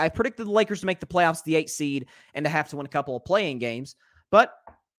be. I predicted the Lakers to make the playoffs, the 8th seed, and to have to win a couple of play-in games. But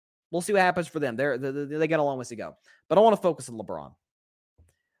we'll see what happens for them. They got a long ways to go. But I want to focus on LeBron.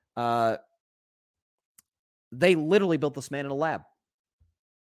 They literally built this man in a lab.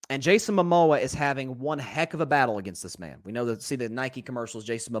 And Jason Momoa is having one heck of a battle against this man. We know that, see the Nike commercials,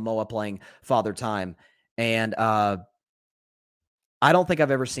 Jason Momoa playing Father Time. And I don't think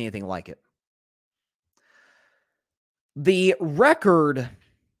I've ever seen anything like it. The record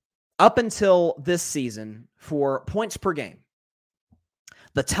up until this season for points per game,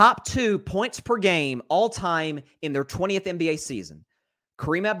 the top 2 points per game all time in their 20th NBA season,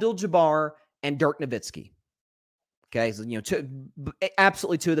 Kareem Abdul-Jabbar and Dirk Nowitzki. Okay, so,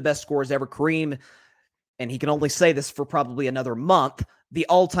 absolutely 2 of the best scorers ever. Kareem, and he can only say this for probably another month, the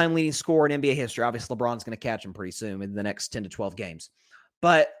all-time leading scorer in NBA history. Obviously, LeBron's going to catch him pretty soon in the next 10 to 12 games.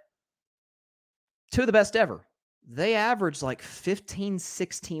 But 2 of the best ever. They averaged like 15,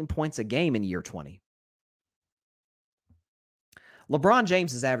 16 points a game in year 20. LeBron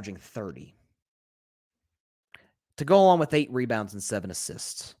James is averaging 30. To go along with 8 rebounds and 7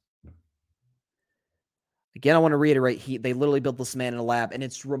 assists. Again, I want to reiterate, they literally built this man in a lab, and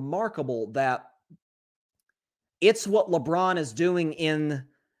it's remarkable that it's what LeBron is doing in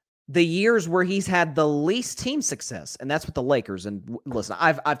the years where he's had the least team success, and that's with the Lakers. And listen,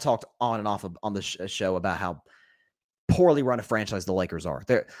 I've talked on and off on the show about how poorly run a franchise the Lakers are.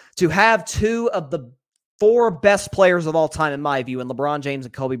 To have 2 of the 4 best players of all time, in my view, in LeBron James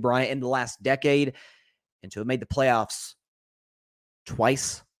and Kobe Bryant in the last decade, and to have made the playoffs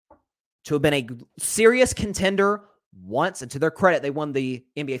twice, to have been a serious contender once, and to their credit, they won the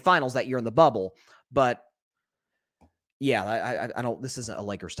NBA Finals that year in the bubble. But yeah, I don't. This isn't a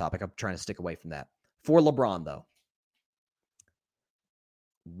Lakers topic. I'm trying to stick away from that. For LeBron, though,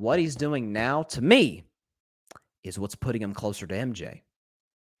 what he's doing now, to me, is what's putting him closer to MJ.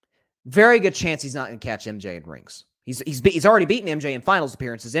 Very good chance he's not going to catch MJ in rings. He's already beaten MJ in finals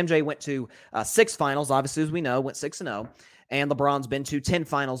appearances. MJ went to 6 finals, obviously, as we know, went 6-0. And LeBron's been to 10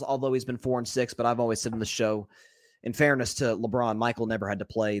 finals, although he's been 4-6. But I've always said in the show, in fairness to LeBron, Michael never had to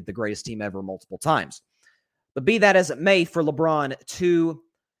play the greatest team ever multiple times. But be that as it may, for LeBron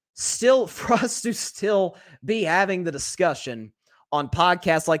for us to still be having the discussion on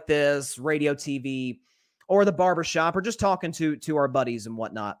podcasts like this, radio, TV, or the barbershop, or just talking to our buddies and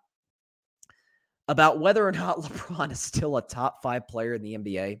whatnot, about whether or not LeBron is still a top 5 player in the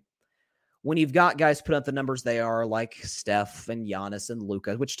NBA when you've got guys put up the numbers they are, like Steph and Giannis and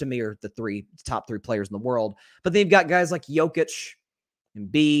Luka, which to me are the top 3 players in the world. But then you've got guys like Jokic,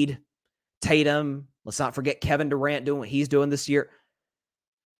 Embiid, Tatum. Let's not forget Kevin Durant doing what he's doing this year.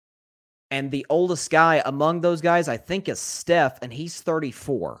 And the oldest guy among those guys, I think, is Steph, and he's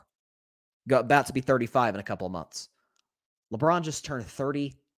 34. About to be 35 in a couple of months. LeBron just turned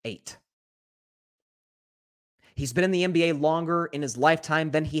 38. He's been in the NBA longer in his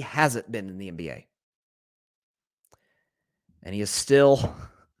lifetime than he hasn't been in the NBA. And he is still,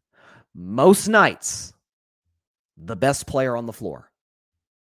 most nights, the best player on the floor.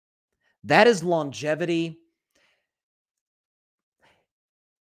 That is longevity.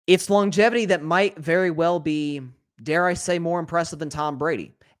 It's longevity that might very well be, dare I say, more impressive than Tom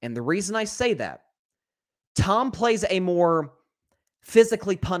Brady. And the reason I say that, Tom plays a more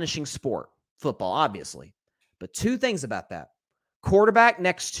physically punishing sport, football, obviously. But 2 things about that. Quarterback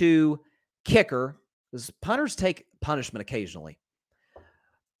next to kicker, because punters take punishment occasionally.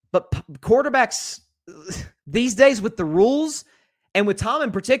 But quarterbacks these days with the rules, and with Tom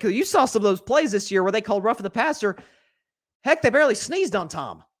in particular, you saw some of those plays this year where they called roughing the passer. Heck, they barely sneezed on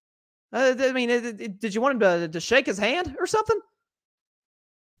Tom. Did you want him to shake his hand or something?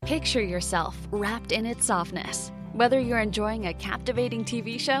 Picture yourself wrapped in its softness. Whether you're enjoying a captivating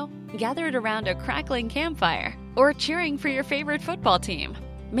TV show, gathered around a crackling campfire, or cheering for your favorite football team,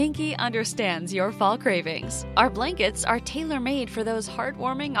 Minky understands your fall cravings. Our blankets are tailor-made for those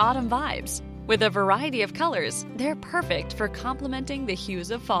heartwarming autumn vibes. With a variety of colors, they're perfect for complementing the hues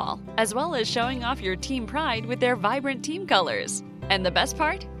of fall, as well as showing off your team pride with their vibrant team colors. And the best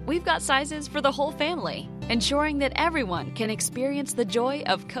part? We've got sizes for the whole family, ensuring that everyone can experience the joy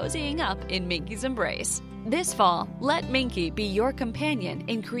of cozying up in Minky's embrace. This fall, let Minky be your companion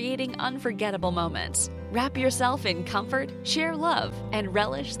in creating unforgettable moments. Wrap yourself in comfort, share love, and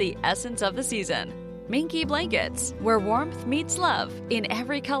relish the essence of the season. Minky Blankets, where warmth meets love in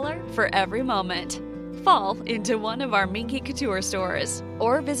every color for every moment. Fall into one of our Minky Couture stores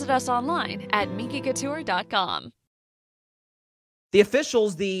or visit us online at minkycouture.com. The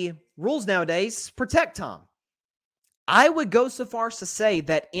officials, the rules nowadays protect Tom. I would go so far as to say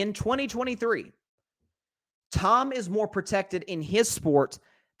that in 2023, Tom is more protected in his sport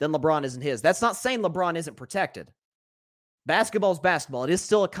than LeBron is in his. That's not saying LeBron isn't protected. Basketball is basketball. It is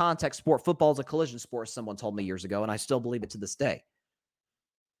still a contact sport. Football is a collision sport, someone told me years ago, and I still believe it to this day.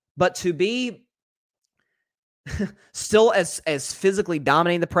 But to be still as physically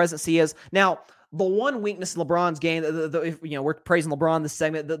dominating the presence he is. Now, the one weakness in LeBron's game, we're praising LeBron this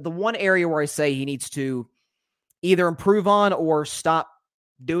segment, the one area where I say he needs to either improve on or stop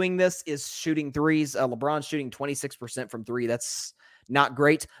doing this is shooting threes. LeBron's shooting 26% from 3. That's not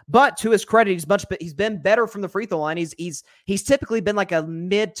great. But to his credit, he's been better from the free throw line. He's typically been like a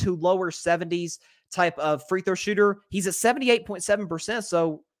mid to lower 70s type of free throw shooter. He's at 78.7%.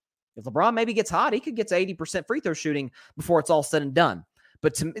 So if LeBron maybe gets hot, he could get to 80% free throw shooting before it's all said and done.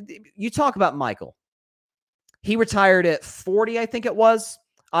 But you talk about Michael. He retired at 40, I think it was.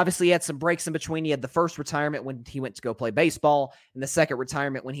 Obviously, he had some breaks in between. He had the first retirement when he went to go play baseball, and the second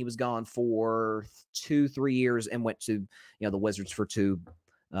retirement when he was gone for 2-3 years and went to the Wizards for 2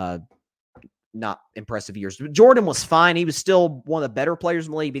 not impressive years. Jordan was fine. He was still one of the better players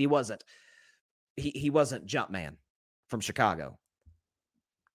in the league, but he wasn't Jumpman from Chicago.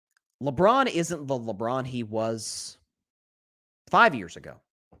 LeBron isn't the LeBron he was 5 years ago.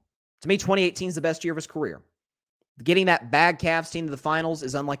 To me, 2018 is the best year of his career. Getting that bad Cavs team to the finals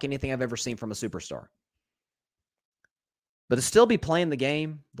is unlike anything I've ever seen from a superstar. But to still be playing the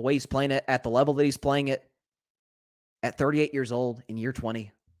game the way he's playing it, at the level that he's playing it, at 38 years old, in year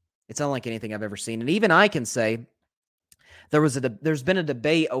 20, it's unlike anything I've ever seen. And even I can say there's been a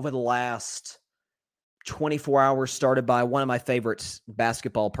debate over the last 24 hours started by one of my favorite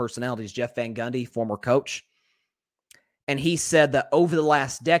basketball personalities, Jeff Van Gundy, former coach. And he said that over the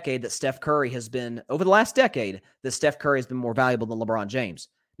last decade that Steph Curry has been more valuable than LeBron James.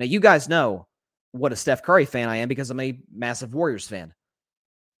 Now, you guys know what a Steph Curry fan I am because I'm a massive Warriors fan.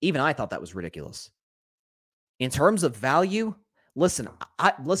 Even I thought that was ridiculous. In terms of value, listen,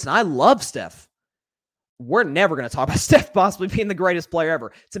 I love Steph. We're never going to talk about Steph possibly being the greatest player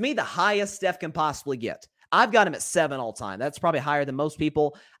ever. To me, the highest Steph can possibly get. I've got him at 7 all time. That's probably higher than most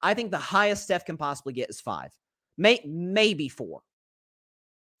people. I think the highest Steph can possibly get is 5. Maybe 4.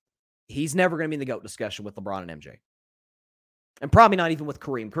 He's never going to be in the GOAT discussion with LeBron and MJ. And probably not even with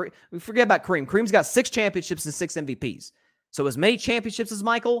Kareem. We forget about Kareem. Kareem's got 6 championships and 6 MVPs. So as many championships as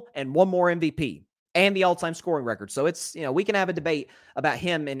Michael and 1 more MVP. and the all-time scoring record. So it's, we can have a debate about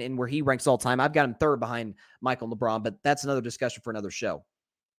him and where he ranks all time. I've got him third behind Michael and LeBron, but that's another discussion for another show.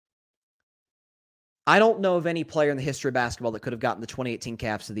 I don't know of any player in the history of basketball that could have gotten the 2018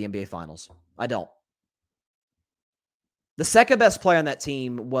 Cavs to the NBA Finals. I don't. The second best player on that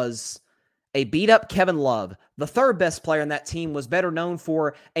team was a beat-up Kevin Love. The third best player on that team was better known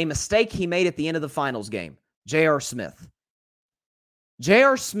for a mistake he made at the end of the finals game, J.R. Smith.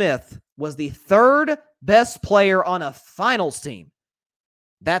 J.R. Smith was the third best player on a finals team.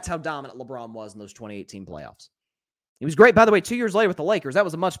 That's how dominant LeBron was in those 2018 playoffs. He was great, by the way, 2 years later with the Lakers. That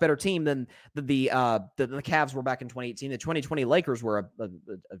was a much better team than the Cavs were back in 2018. The 2020 Lakers were a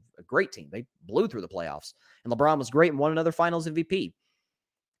great team. They blew through the playoffs. And LeBron was great and won another finals MVP.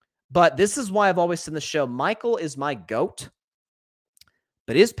 But this is why I've always said in the show, Michael is my GOAT.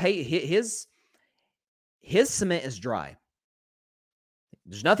 But his cement is dry.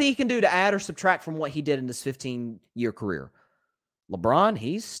 There's nothing he can do to add or subtract from what he did in his 15-year career. LeBron,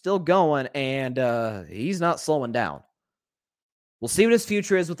 he's still going, and he's not slowing down. We'll see what his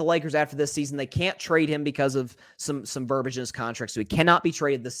future is with the Lakers after this season. They can't trade him because of some verbiage in his contract, so he cannot be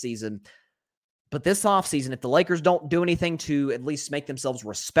traded this season. But this offseason, if the Lakers don't do anything to at least make themselves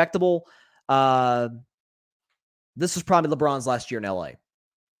respectable, this is probably LeBron's last year in LA.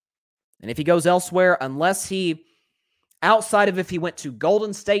 And if he goes elsewhere, unless he, outside of if he went to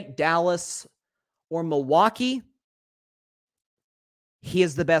Golden State, Dallas, or Milwaukee, he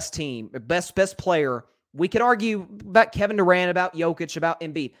is the best team, best player. We could argue about Kevin Durant, about Jokic, about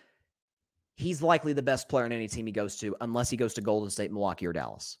Embiid. He's likely the best player in any team he goes to, unless he goes to Golden State, Milwaukee, or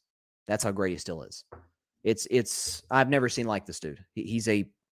Dallas. That's how great he still is. It's I've never seen like this dude. They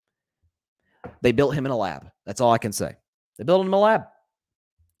built him in a lab. That's all I can say. They built him in a lab.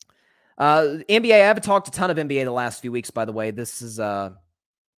 NBA, I haven't talked a ton of NBA the last few weeks, by the way. This is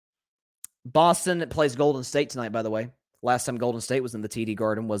Boston plays Golden State tonight, by the way. Last time Golden State was in the TD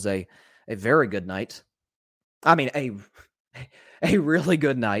Garden was a very good night. I mean, a really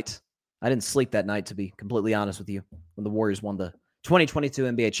good night. I didn't sleep that night, to be completely honest with you, when the Warriors won the 2022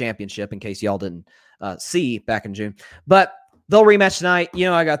 NBA championship, in case y'all didn't see back in June. But they'll rematch tonight.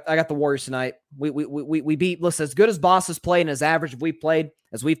 I got the Warriors tonight. We beat, listen, as good as Boss has played and as average as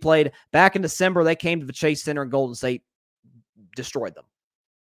we've played back in December, they came to the Chase Center and Golden State destroyed them.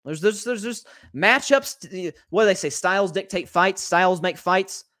 There's just matchups. What do they say? Styles dictate fights. Styles make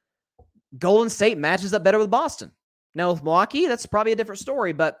fights. Golden State matches up better with Boston. Now with Milwaukee, that's probably a different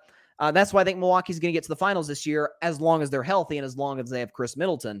story, but that's why I think Milwaukee's going to get to the finals this year, as long as they're healthy and as long as they have Chris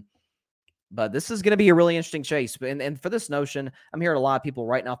Middleton. But this is going to be a really interesting chase. And for this notion, I'm hearing a lot of people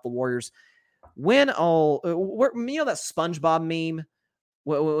writing off the Warriors. That SpongeBob meme,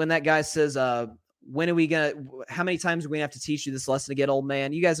 when that guy says, how many times are we going to have to teach you this lesson to get old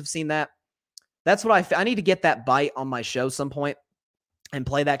man? You guys have seen that? That's what I need to get that bite on my show some point and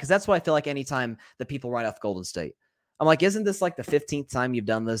play that, because that's what I feel like anytime that people write off Golden State. I'm like, isn't this like the 15th time you've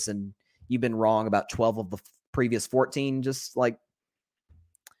done this and you've been wrong about 12 of the previous 14? Just like,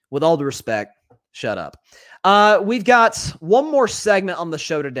 with all due respect, shut up. We've got one more segment on the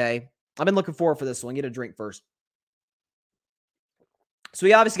show today. I've been looking forward for this one. Get a drink first. So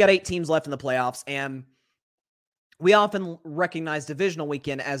we obviously got 8 teams left in the playoffs, and we often recognize divisional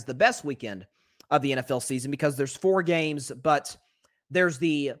weekend as the best weekend of the NFL season because there's 4 games, but there's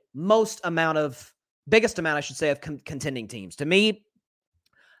the biggest amount, I should say, of contending teams. To me,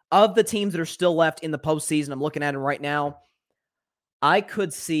 of the teams that are still left in the postseason, I'm looking at them right now, I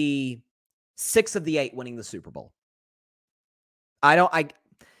could see 6 of the 8 winning the Super Bowl.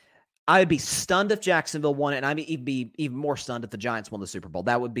 I'd be stunned if Jacksonville won it, and I'd be even more stunned if the Giants won the Super Bowl.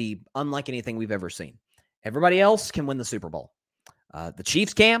 That would be unlike anything we've ever seen. Everybody else can win the Super Bowl. The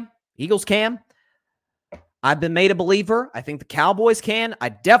Chiefs can. Eagles can. I've been made a believer. I think the Cowboys can. I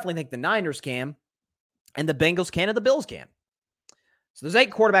definitely think the Niners can. And the Bengals can, and the Bills can. So there's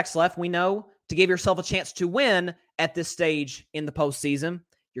 8 quarterbacks left. We know to give yourself a chance to win at this stage in the postseason,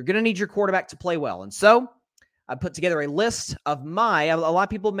 you're going to need your quarterback to play well. And so I put together a list of a lot of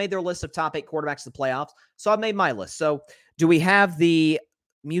people have made their list of top 8 quarterbacks in the playoffs. So I've made my list. So do we have the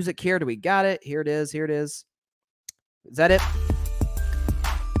music here? Do we got it? Here it is. Is that it?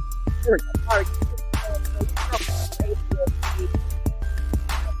 Here we go. All right.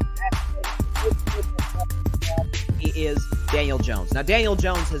 Is Daniel Jones. Now, Daniel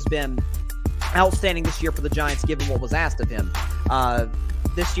Jones has been outstanding this year for the Giants, given what was asked of him.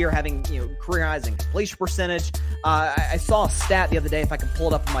 This year, having career highs in completion percentage. I saw a stat the other day, if I can pull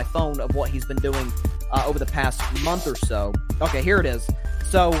it up on my phone, of what he's been doing over the past month or so. Okay, here it is.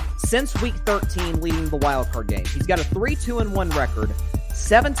 So, since week 13, leading the wild card game, he's got a 3-2-1 record,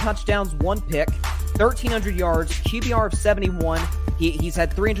 7 touchdowns, 1 pick, 1,300 yards, QBR of 71. He's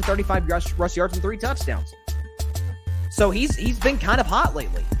had 335 rush yards and 3 touchdowns. So he's been kind of hot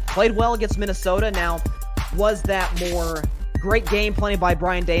lately. Played well against Minnesota. Now, was that more great game planning by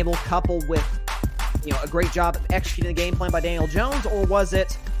Brian Dable coupled with a great job executing the game plan by Daniel Jones, or was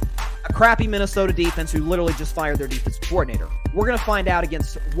it a crappy Minnesota defense who literally just fired their defensive coordinator? We're going to find out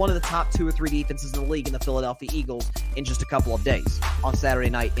against one of the top 2 or 3 defenses in the league in the Philadelphia Eagles in just a couple of days on Saturday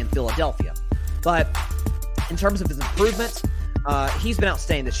night in Philadelphia. But in terms of his improvements, he's been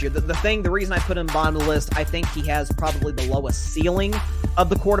outstanding this year. The reason I put him bottom of the list, I think he has probably the lowest ceiling of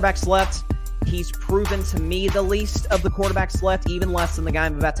the quarterbacks left. He's proven to me the least of the quarterbacks left, even less than the guy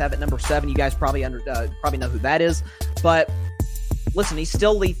I'm about to have at number 7. You guys probably know who that is. But listen, he's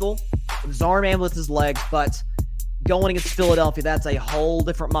still lethal with his arm and with his legs. But going against Philadelphia, that's a whole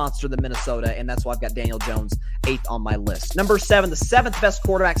different monster than Minnesota, and that's why I've got Daniel Jones 8th on my list. Number 7, the 7th best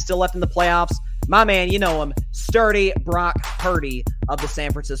quarterback still left in the playoffs. My man, you know him, sturdy Brock Purdy of the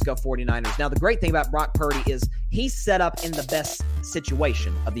San Francisco 49ers. Now, the great thing about Brock Purdy is he's set up in the best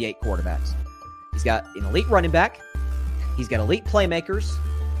situation of the 8 quarterbacks. He's got an elite running back. He's got elite playmakers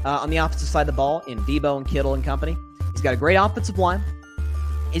on the offensive side of the ball in Debo and Kittle and company. He's got a great offensive line.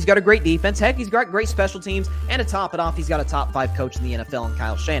 He's got a great defense. Heck, he's got great special teams. And to top it off, he's got a top 5 coach in the NFL in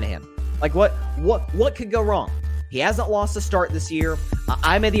Kyle Shanahan. Like, what could go wrong? He hasn't lost a start this year.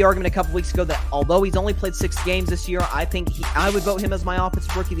 I made the argument a couple weeks ago that although he's only played 6 games this year, I think I would vote him as my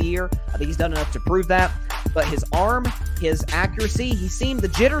offensive rookie of the year. I think he's done enough to prove that. But his arm, his accuracy, the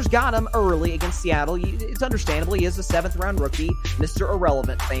jitters got him early against Seattle. It's understandable. He is a 7th-round rookie, Mr.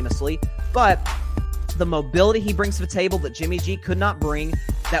 Irrelevant, famously. But the mobility he brings to the table that Jimmy G could not bring,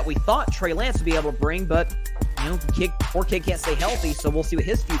 that we thought Trey Lance would be able to bring, but the poor kid can't stay healthy, so we'll see what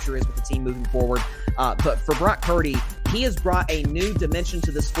his future is with the team moving forward. But for Brock Purdy, he has brought a new dimension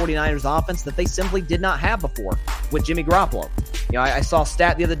to this 49ers offense that they simply did not have before with Jimmy Garoppolo. I saw a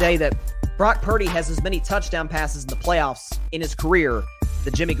stat the other day that Brock Purdy has as many touchdown passes in the playoffs in his career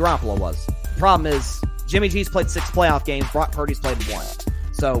that Jimmy Garoppolo was. The problem is Jimmy G's played 6 playoff games, Brock Purdy's played 1.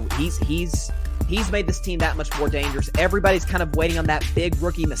 So he's made this team that much more dangerous. Everybody's kind of waiting on that big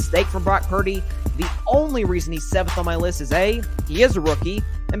rookie mistake from Brock Purdy. The only reason he's 7th on my list is A, he is a rookie,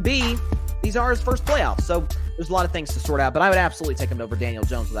 and B, these are his first playoffs. So there's a lot of things to sort out, but I would absolutely take him over Daniel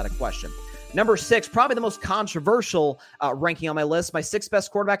Jones without a question. Number 6, probably the most controversial ranking on my list, my 6th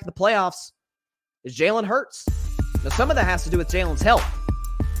best quarterback in the playoffs is Jalen Hurts. Now, some of that has to do with Jalen's health.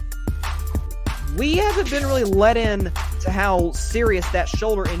 We haven't been really let in to how serious that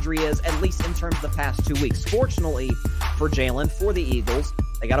shoulder injury is, at least in terms of the past 2 weeks. Fortunately for Jalen, for the Eagles,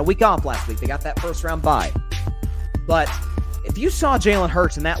 they got a week off last week. They got that first-round bye. But if you saw Jalen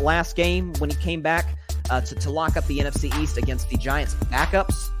Hurts in that last game when he came back to lock up the NFC East against the Giants'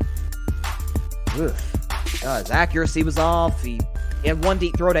 backups, his accuracy was off. He had one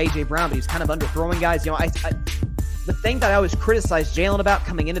deep throw to A.J. Brown, but he was kind of underthrowing guys. The thing that I always criticized Jalen about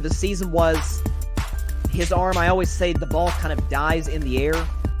coming into the season was his arm. I always say the ball kind of dies in the air,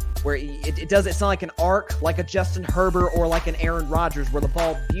 where it's not like an arc, like a Justin Herbert or like an Aaron Rodgers, where the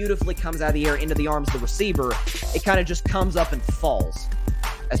ball beautifully comes out of the air into the arms of the receiver. It kind of just comes up and falls,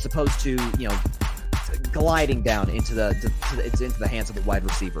 as opposed to gliding down into the hands of the wide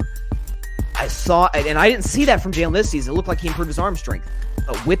receiver. I saw, and I didn't see that from Jalen this season. It looked like he improved his arm strength.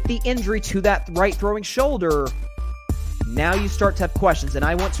 But with the injury to that right throwing shoulder, now you start to have questions. And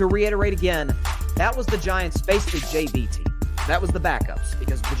I want to reiterate again, that was the Giants' basically JV team. That was the backups,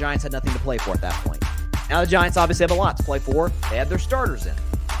 because the Giants had nothing to play for at that point. Now the Giants obviously have a lot to play for. They have their starters in.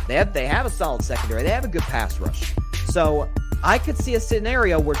 They have a solid secondary. They have a good pass rush. So I could see a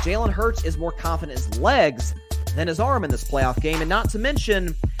scenario where Jalen Hurts is more confident in his legs than his arm in this playoff game. And not to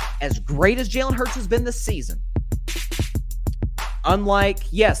mention, as great as Jalen Hurts has been this season, unlike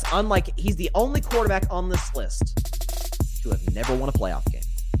he's the only quarterback on this list to have never won a playoff game.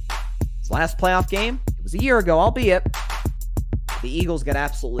 His last playoff game, it was a year ago, albeit the Eagles got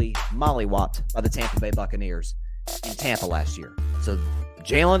absolutely mollywopped by the Tampa Bay Buccaneers in Tampa last year. So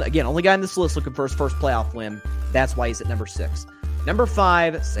Jalen, again, only guy on this list looking for his first playoff win. That's why he's at number 6. Number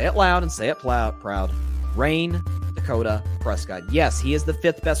 5, say it loud and say it proud. Rayne Dakota Prescott. Yes, he is the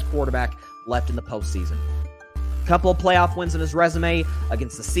 5th best quarterback left in the postseason. A couple of playoff wins in his resume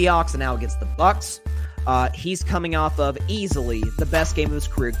against the Seahawks and now against the Bucs. He's coming off of easily the best game of his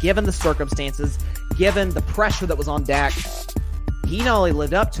career, given the circumstances, given the pressure that was on Dak. He not only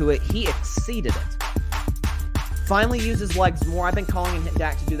lived up to it, he exceeded it. Finally used his legs more. I've been calling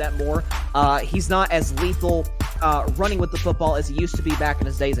Dak to do that more. He's not as lethal running with the football as he used to be back in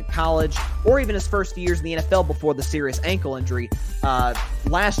his days in college, or even his first few years in the NFL before the serious ankle injury.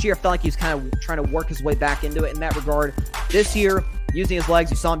 Last year, I felt like he was kind of trying to work his way back into it in that regard. This year, using his legs,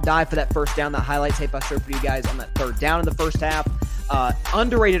 you saw him dive for that first down, that highlight tape I showed for you guys on that third down in the first half.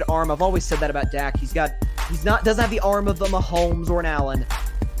 Underrated arm. I've always said that about Dak. Doesn't have the arm of a Mahomes or an Allen,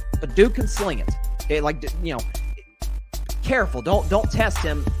 but dude can sling it. Okay, careful. Don't test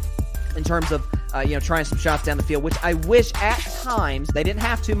him in terms of trying some shots down the field, which I wish at times, they didn't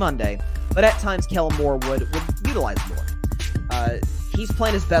have to Monday, but at times Kellen Moore would utilize more. He's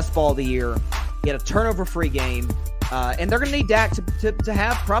playing his best ball of the year. He had a turnover-free game, and they're going to need Dak to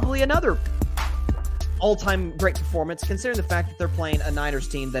have probably another all-time great performance, considering the fact that they're playing a Niners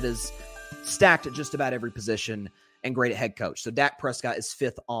team that is stacked at just about every position and great at head coach. So Dak Prescott is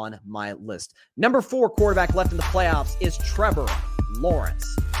 5th on my list. Number 4 quarterback left in the playoffs is Trevor Lawrence.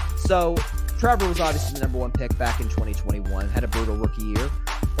 So Trevor was obviously the number 1 pick back in 2021, had a brutal rookie year.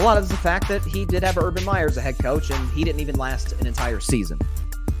 A lot of it is the fact that he did have Urban Meyer as a head coach, and he didn't even last an entire season.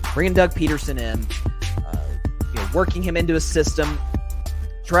 Bringing Doug Peterson in, working him into a system.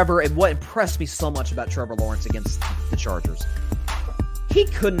 Trevor, and what impressed me so much about Trevor Lawrence against the Chargers, he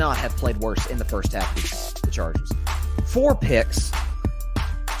could not have played worse in the first half of the Chargers. 4 picks,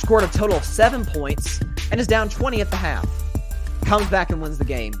 scored a total of 7 points, and is down 20 at the half. Comes back and wins the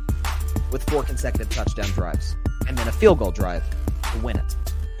game with 4 consecutive touchdown drives, and then a field goal drive to win it.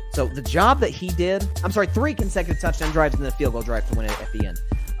 So the job that he did, 3 consecutive touchdown drives and then a field goal drive to win it at the end.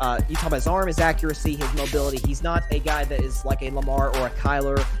 You talk about his arm, his accuracy, his mobility. He's not a guy that is like a Lamar or a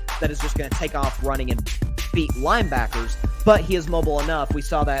Kyler that is just going to take off running and beat linebackers, but he is mobile enough. We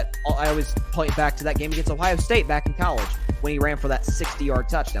saw that. I always point back to that game against Ohio State back in college when he ran for that 60-yard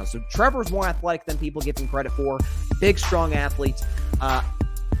touchdown. So Trevor's more athletic than people give him credit for. Big, strong athlete.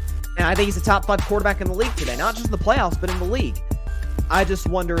 And I think he's a top 5 quarterback in the league today, not just in the playoffs, but in the league. I just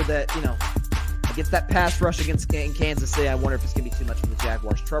wonder that, against that pass rush against Kansas City, I wonder if it's going to be too much for the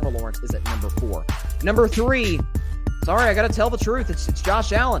Jaguars. Trevor Lawrence is at number 4. Number 3, sorry, I got to tell the truth. It's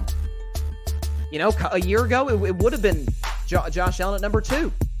Josh Allen. A year ago, it would have been Josh Allen at number 2.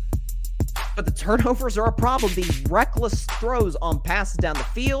 But the turnovers are a problem. These reckless throws on passes down the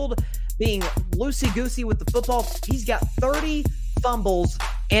field, being loosey-goosey with the football. He's got 30 fumbles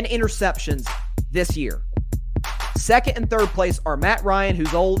and interceptions this year. Second and third place are Matt Ryan,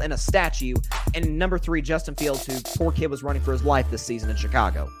 who's old and a statue, and number 3, Justin Fields, who poor kid was running for his life this season in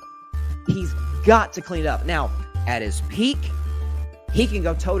Chicago. He's got to clean it up. Now, at his peak, he can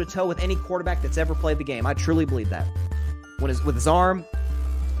go toe-to-toe with any quarterback that's ever played the game. I truly believe that. With his arm,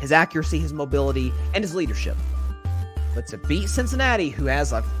 his accuracy, his mobility, and his leadership. But to beat Cincinnati, who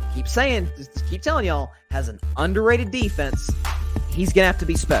has, I keep telling y'all, has an underrated defense, he's going to have to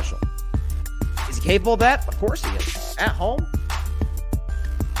be special. Is he capable of that? Of course he is. At home.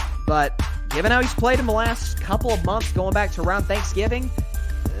 But given how he's played in the last couple of months, going back to around Thanksgiving,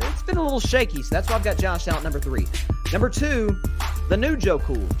 it's been a little shaky. So that's why I've got Josh Allen at number 3. Number 2, the new Joe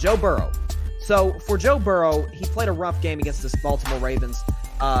Cool, Joe Burrow. So for Joe Burrow, he played a rough game against the Baltimore Ravens.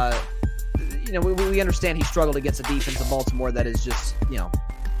 We understand he struggled against a defense of Baltimore that is just,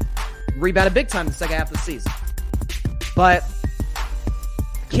 rebounded big time in the second half of the season. But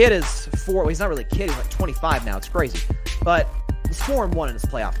the kid is he's not really a kid, he's like 25 now. It's crazy. But he's 4-1 in his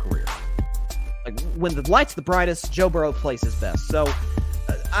playoff career. Like, when the light's the brightest, Joe Burrow plays his best. So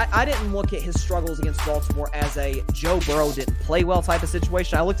I didn't look at his struggles against Baltimore as a Joe Burrow didn't play well type of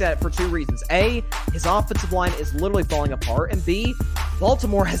situation. I looked at it for 2 reasons. A, his offensive line is literally falling apart. And B,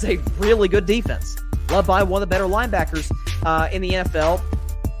 Baltimore has a really good defense, led by one of the better linebackers in the NFL,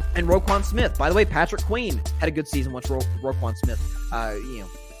 and Roquan Smith. By the way, Patrick Queen had a good season once Roquan Smith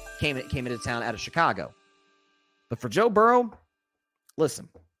came into town out of Chicago. But for Joe Burrow, listen,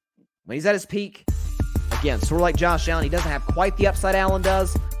 when he's at his peak, again, sort of like Josh Allen, he doesn't have quite the upside Allen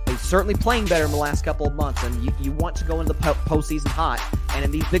does, but he's certainly playing better in the last couple of months, and you want to go into the postseason hot, and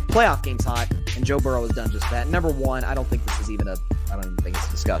in these big playoff games hot, and Joe Burrow has done just that. Number 1, I don't even think it's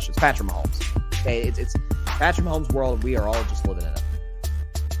a discussion. It's Patrick Mahomes. Okay, it's Patrick Mahomes' world, and we are all just living in it.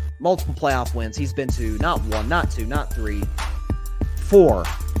 Multiple playoff wins. He's been to not 1, not 2, not 3, 4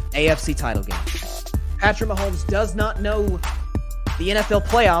 AFC title games. Patrick Mahomes does not know the NFL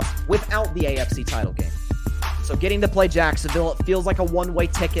playoffs without the AFC title game. So getting to play Jacksonville, it feels like a one-way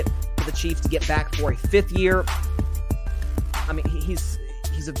ticket for the Chiefs to get back for a 5th year. I mean, he's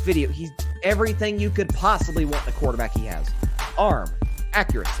everything you could possibly want in a quarterback he has. Arm,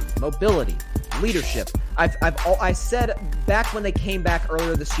 accuracy, mobility, leadership. I said back when they came back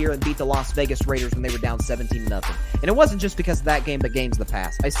earlier this year and beat the Las Vegas Raiders when they were down 17-0. And it wasn't just because of that game, but games in the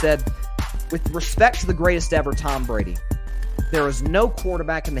past. I said, with respect to the greatest ever, Tom Brady, there is no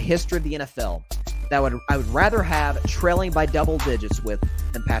quarterback in the history of the NFL that I would rather have trailing by double digits with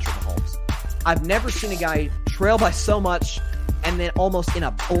than Patrick Mahomes. I've never seen a guy trail by so much and then almost in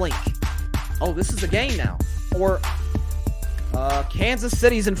a blink, oh, this is a game now. Or Kansas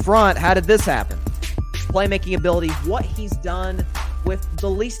City's in front. How did this happen? Playmaking ability, what he's done with the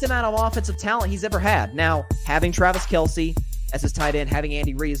least amount of offensive talent he's ever had. Now, having Travis Kelce as his tight end, having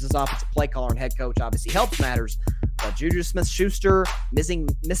Andy Reid as his offensive play caller and head coach obviously helps matters. Juju Smith-Schuster, missing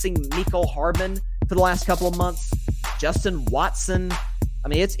Mecole Hardman for the last couple of months. Justin Watson. I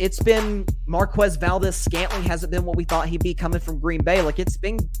mean, it's been Marquez Valdes-Scantling hasn't been what we thought he'd be coming from Green Bay. Like, it's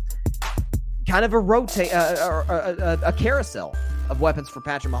been kind of a carousel of weapons for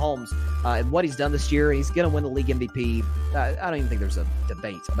Patrick Mahomes and what he's done this year. He's going to win the league MVP. I don't even think there's a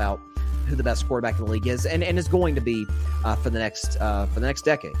debate about who the best quarterback in the league is, and is going to be for the next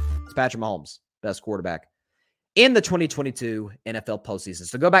decade. It's Patrick Mahomes, best quarterback in the 2022 NFL postseason.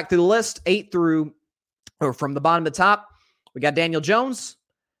 So go back through the list, from the bottom to the top. We got Daniel Jones,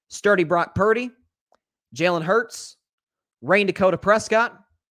 sturdy Brock Purdy, Jalen Hurts, Rain Dakota Prescott,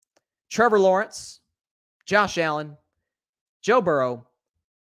 Trevor Lawrence, Josh Allen, Joe Burrow,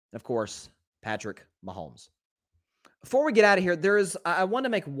 and of course, Patrick Mahomes. Before we get out of here, I want to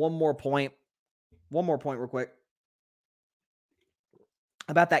make one more point real quick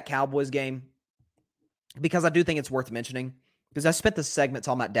about that Cowboys game, because I do think it's worth mentioning, because I spent this segment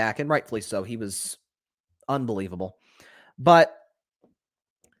talking about Dak, and rightfully so. He was unbelievable. But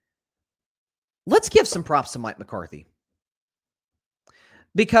let's give some props to Mike McCarthy,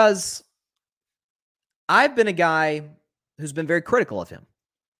 because I've been a guy who's been very critical of him.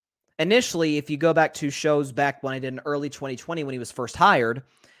 Initially, if you go back to shows back when I did in early 2020 when he was first hired,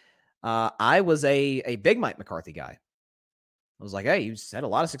 I was a big Mike McCarthy guy. I was like, hey, he's had a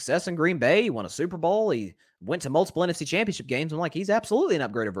lot of success in Green Bay. He won a Super Bowl. He went to multiple NFC championship games. I'm like, he's absolutely an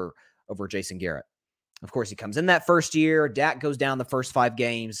upgrade over Jason Garrett. Of course, he comes in that first year. Dak goes down the first 5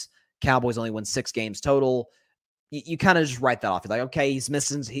 games. Cowboys only win 6 games total. You kind of just write that off. You're like, okay, he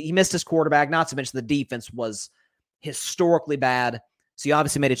missed his quarterback. Not to mention the defense was historically bad. So you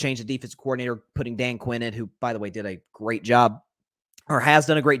obviously made a change to defensive coordinator, putting Dan Quinn in, who, by the way, did a great job, or has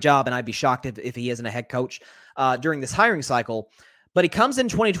done a great job, and I'd be shocked if he isn't a head coach during this hiring cycle. But he comes in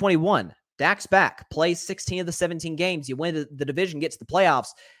 2021. Dak's back, plays 16 of the 17 games. You win the division, gets to the playoffs.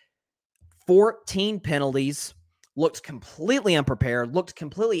 14 penalties, looked completely unprepared, looked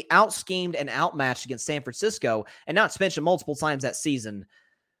completely out-schemed and outmatched against San Francisco, and not to mention multiple times that season,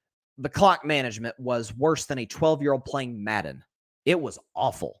 the clock management was worse than a 12-year-old playing Madden. It was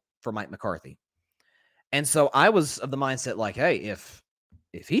awful for Mike McCarthy. And so I was of the mindset like, hey, if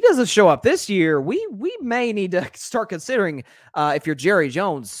he doesn't show up this year, we may need to start considering, if you're Jerry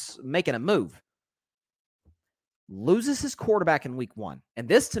Jones, making a move. Loses his quarterback in week 1. And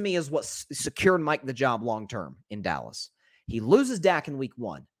this, to me, is what secured Mike the job long-term in Dallas. He loses Dak in week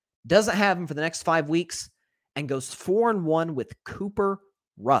 1, doesn't have him for the next 5 weeks, and goes 4-1 with Cooper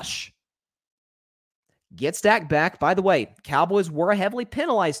Rush. Gets Dak back. By the way, Cowboys were a heavily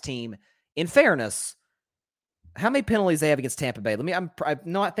penalized team. In fairness, how many penalties they have against Tampa Bay?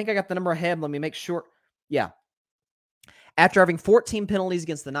 I think I got the number ahead. Let me make sure. Yeah. After having 14 penalties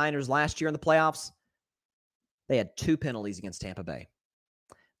against the Niners last year in the playoffs, they had 2 penalties against Tampa Bay.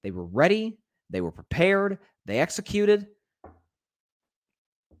 They were ready. They were prepared. They executed.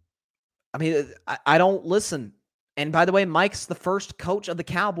 I mean, I don't listen. And by the way, Mike's the first coach of the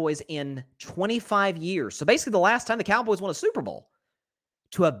Cowboys in 25 years. So basically the last time the Cowboys won a Super Bowl,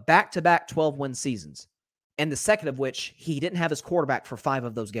 to have back-to-back 12-win seasons. And the second of which he didn't have his quarterback for 5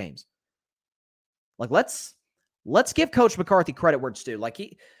 of those games. Like, let's give Coach McCarthy credit where it's due. Like,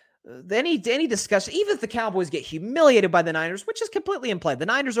 any discussion, even if the Cowboys get humiliated by the Niners, which is completely in play, the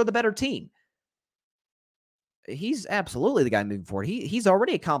Niners are the better team. He's absolutely the guy moving forward. He's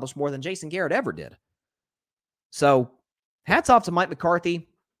already accomplished more than Jason Garrett ever did. So, hats off to Mike McCarthy.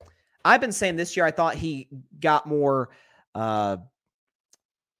 I've been saying this year I thought he got more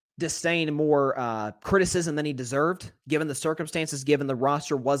disdain and more criticism than he deserved, given the circumstances, given the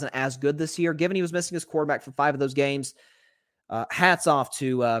roster wasn't as good this year, given he was missing his quarterback for 5 of those games. Hats off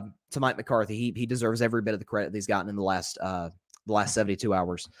to Mike McCarthy. He deserves every bit of the credit that he's gotten in the last 72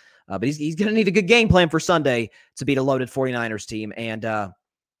 hours. But he's going to need a good game plan for Sunday to beat a loaded 49ers team. And I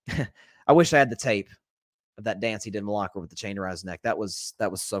wish I had the tape of that dance he did in the locker with the chain around his neck. That was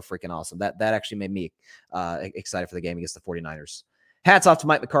so freaking awesome. That actually made me excited for the game against the 49ers. Hats off to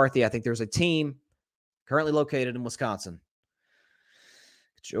Mike McCarthy. I think there's a team currently located in Wisconsin.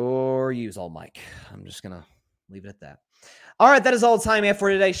 Sure use all Mike. I'm just going to leave it at that. All right, that is all the time we have for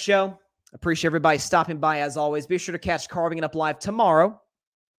today's show. Appreciate everybody stopping by as always. Be sure to catch Carving It Up Live tomorrow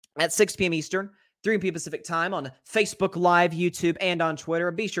at 6 p.m. Eastern, 3 p.m. Pacific time on Facebook Live, YouTube, and on Twitter.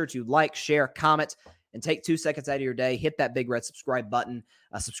 Be sure to like, share, comment, and take 2 seconds out of your day. Hit that big red subscribe button.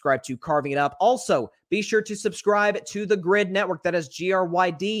 Subscribe to Carving It Up. Also, be sure to subscribe to The Grid Network. That is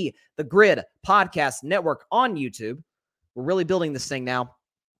GRYD, The Grid Podcast Network on YouTube. We're really building this thing now.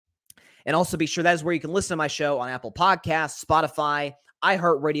 And also be sure that is where you can listen to my show on Apple Podcasts, Spotify,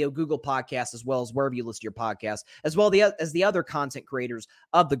 iHeartRadio, Google Podcasts, as well as wherever you listen to your podcasts, as well as the other content creators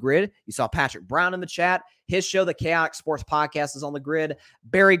of The Grid. You saw Patrick Brown in the chat. His show, the Chaotic Sports Podcast, is on The Grid.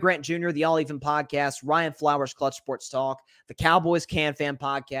 Barry Grant Jr., the All Even Podcast. Ryan Flowers, Clutch Sports Talk. The Cowboys Can Fan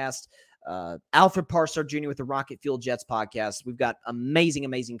Podcast. Alfred Parsar Jr. with the Rocket Fuel Jets Podcast. We've got amazing,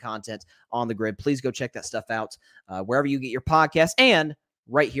 amazing content on The Grid. Please go check that stuff out wherever you get your podcasts and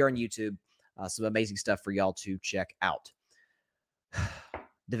right here on YouTube. Some amazing stuff for y'all to check out.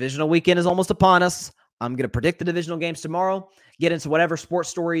 Divisional weekend is almost upon us. I'm going to predict the divisional games tomorrow, get into whatever sports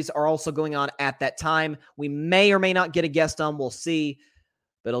stories are also going on at that time. We may or may not get a guest on. We'll see,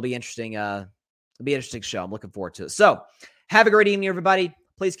 but it'll be interesting. It'll be an interesting show. I'm looking forward to it. So have a great evening, everybody.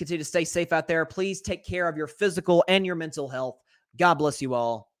 Please continue to stay safe out there. Please take care of your physical and your mental health. God bless you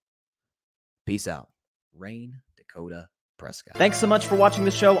all. Peace out. Rain, Dakota Prescott. Thanks so much for watching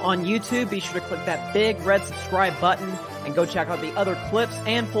the show on YouTube. Be sure to click that big red subscribe button and go check out the other clips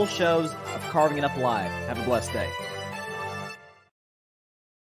and full shows of Carving It Up Live. Have a blessed day.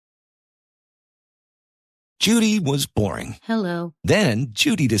 Judy was boring. Hello. Then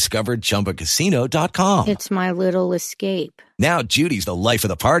Judy discovered ChumbaCasino.com. It's my little escape. Now Judy's the life of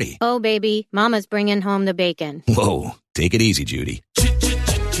the party. Oh, baby, mama's bringing home the bacon. Whoa, take it easy, Judy.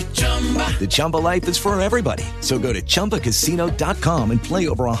 The Chumba life is for everybody. So go to ChumbaCasino.com and play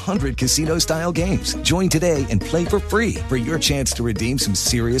over 100 casino-style games. Join today and play for free for your chance to redeem some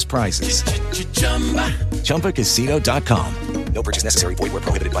serious prizes. ChumbaCasino.com. No purchase necessary. Void where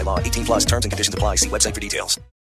prohibited by law. 18+ terms and conditions apply. See website for details.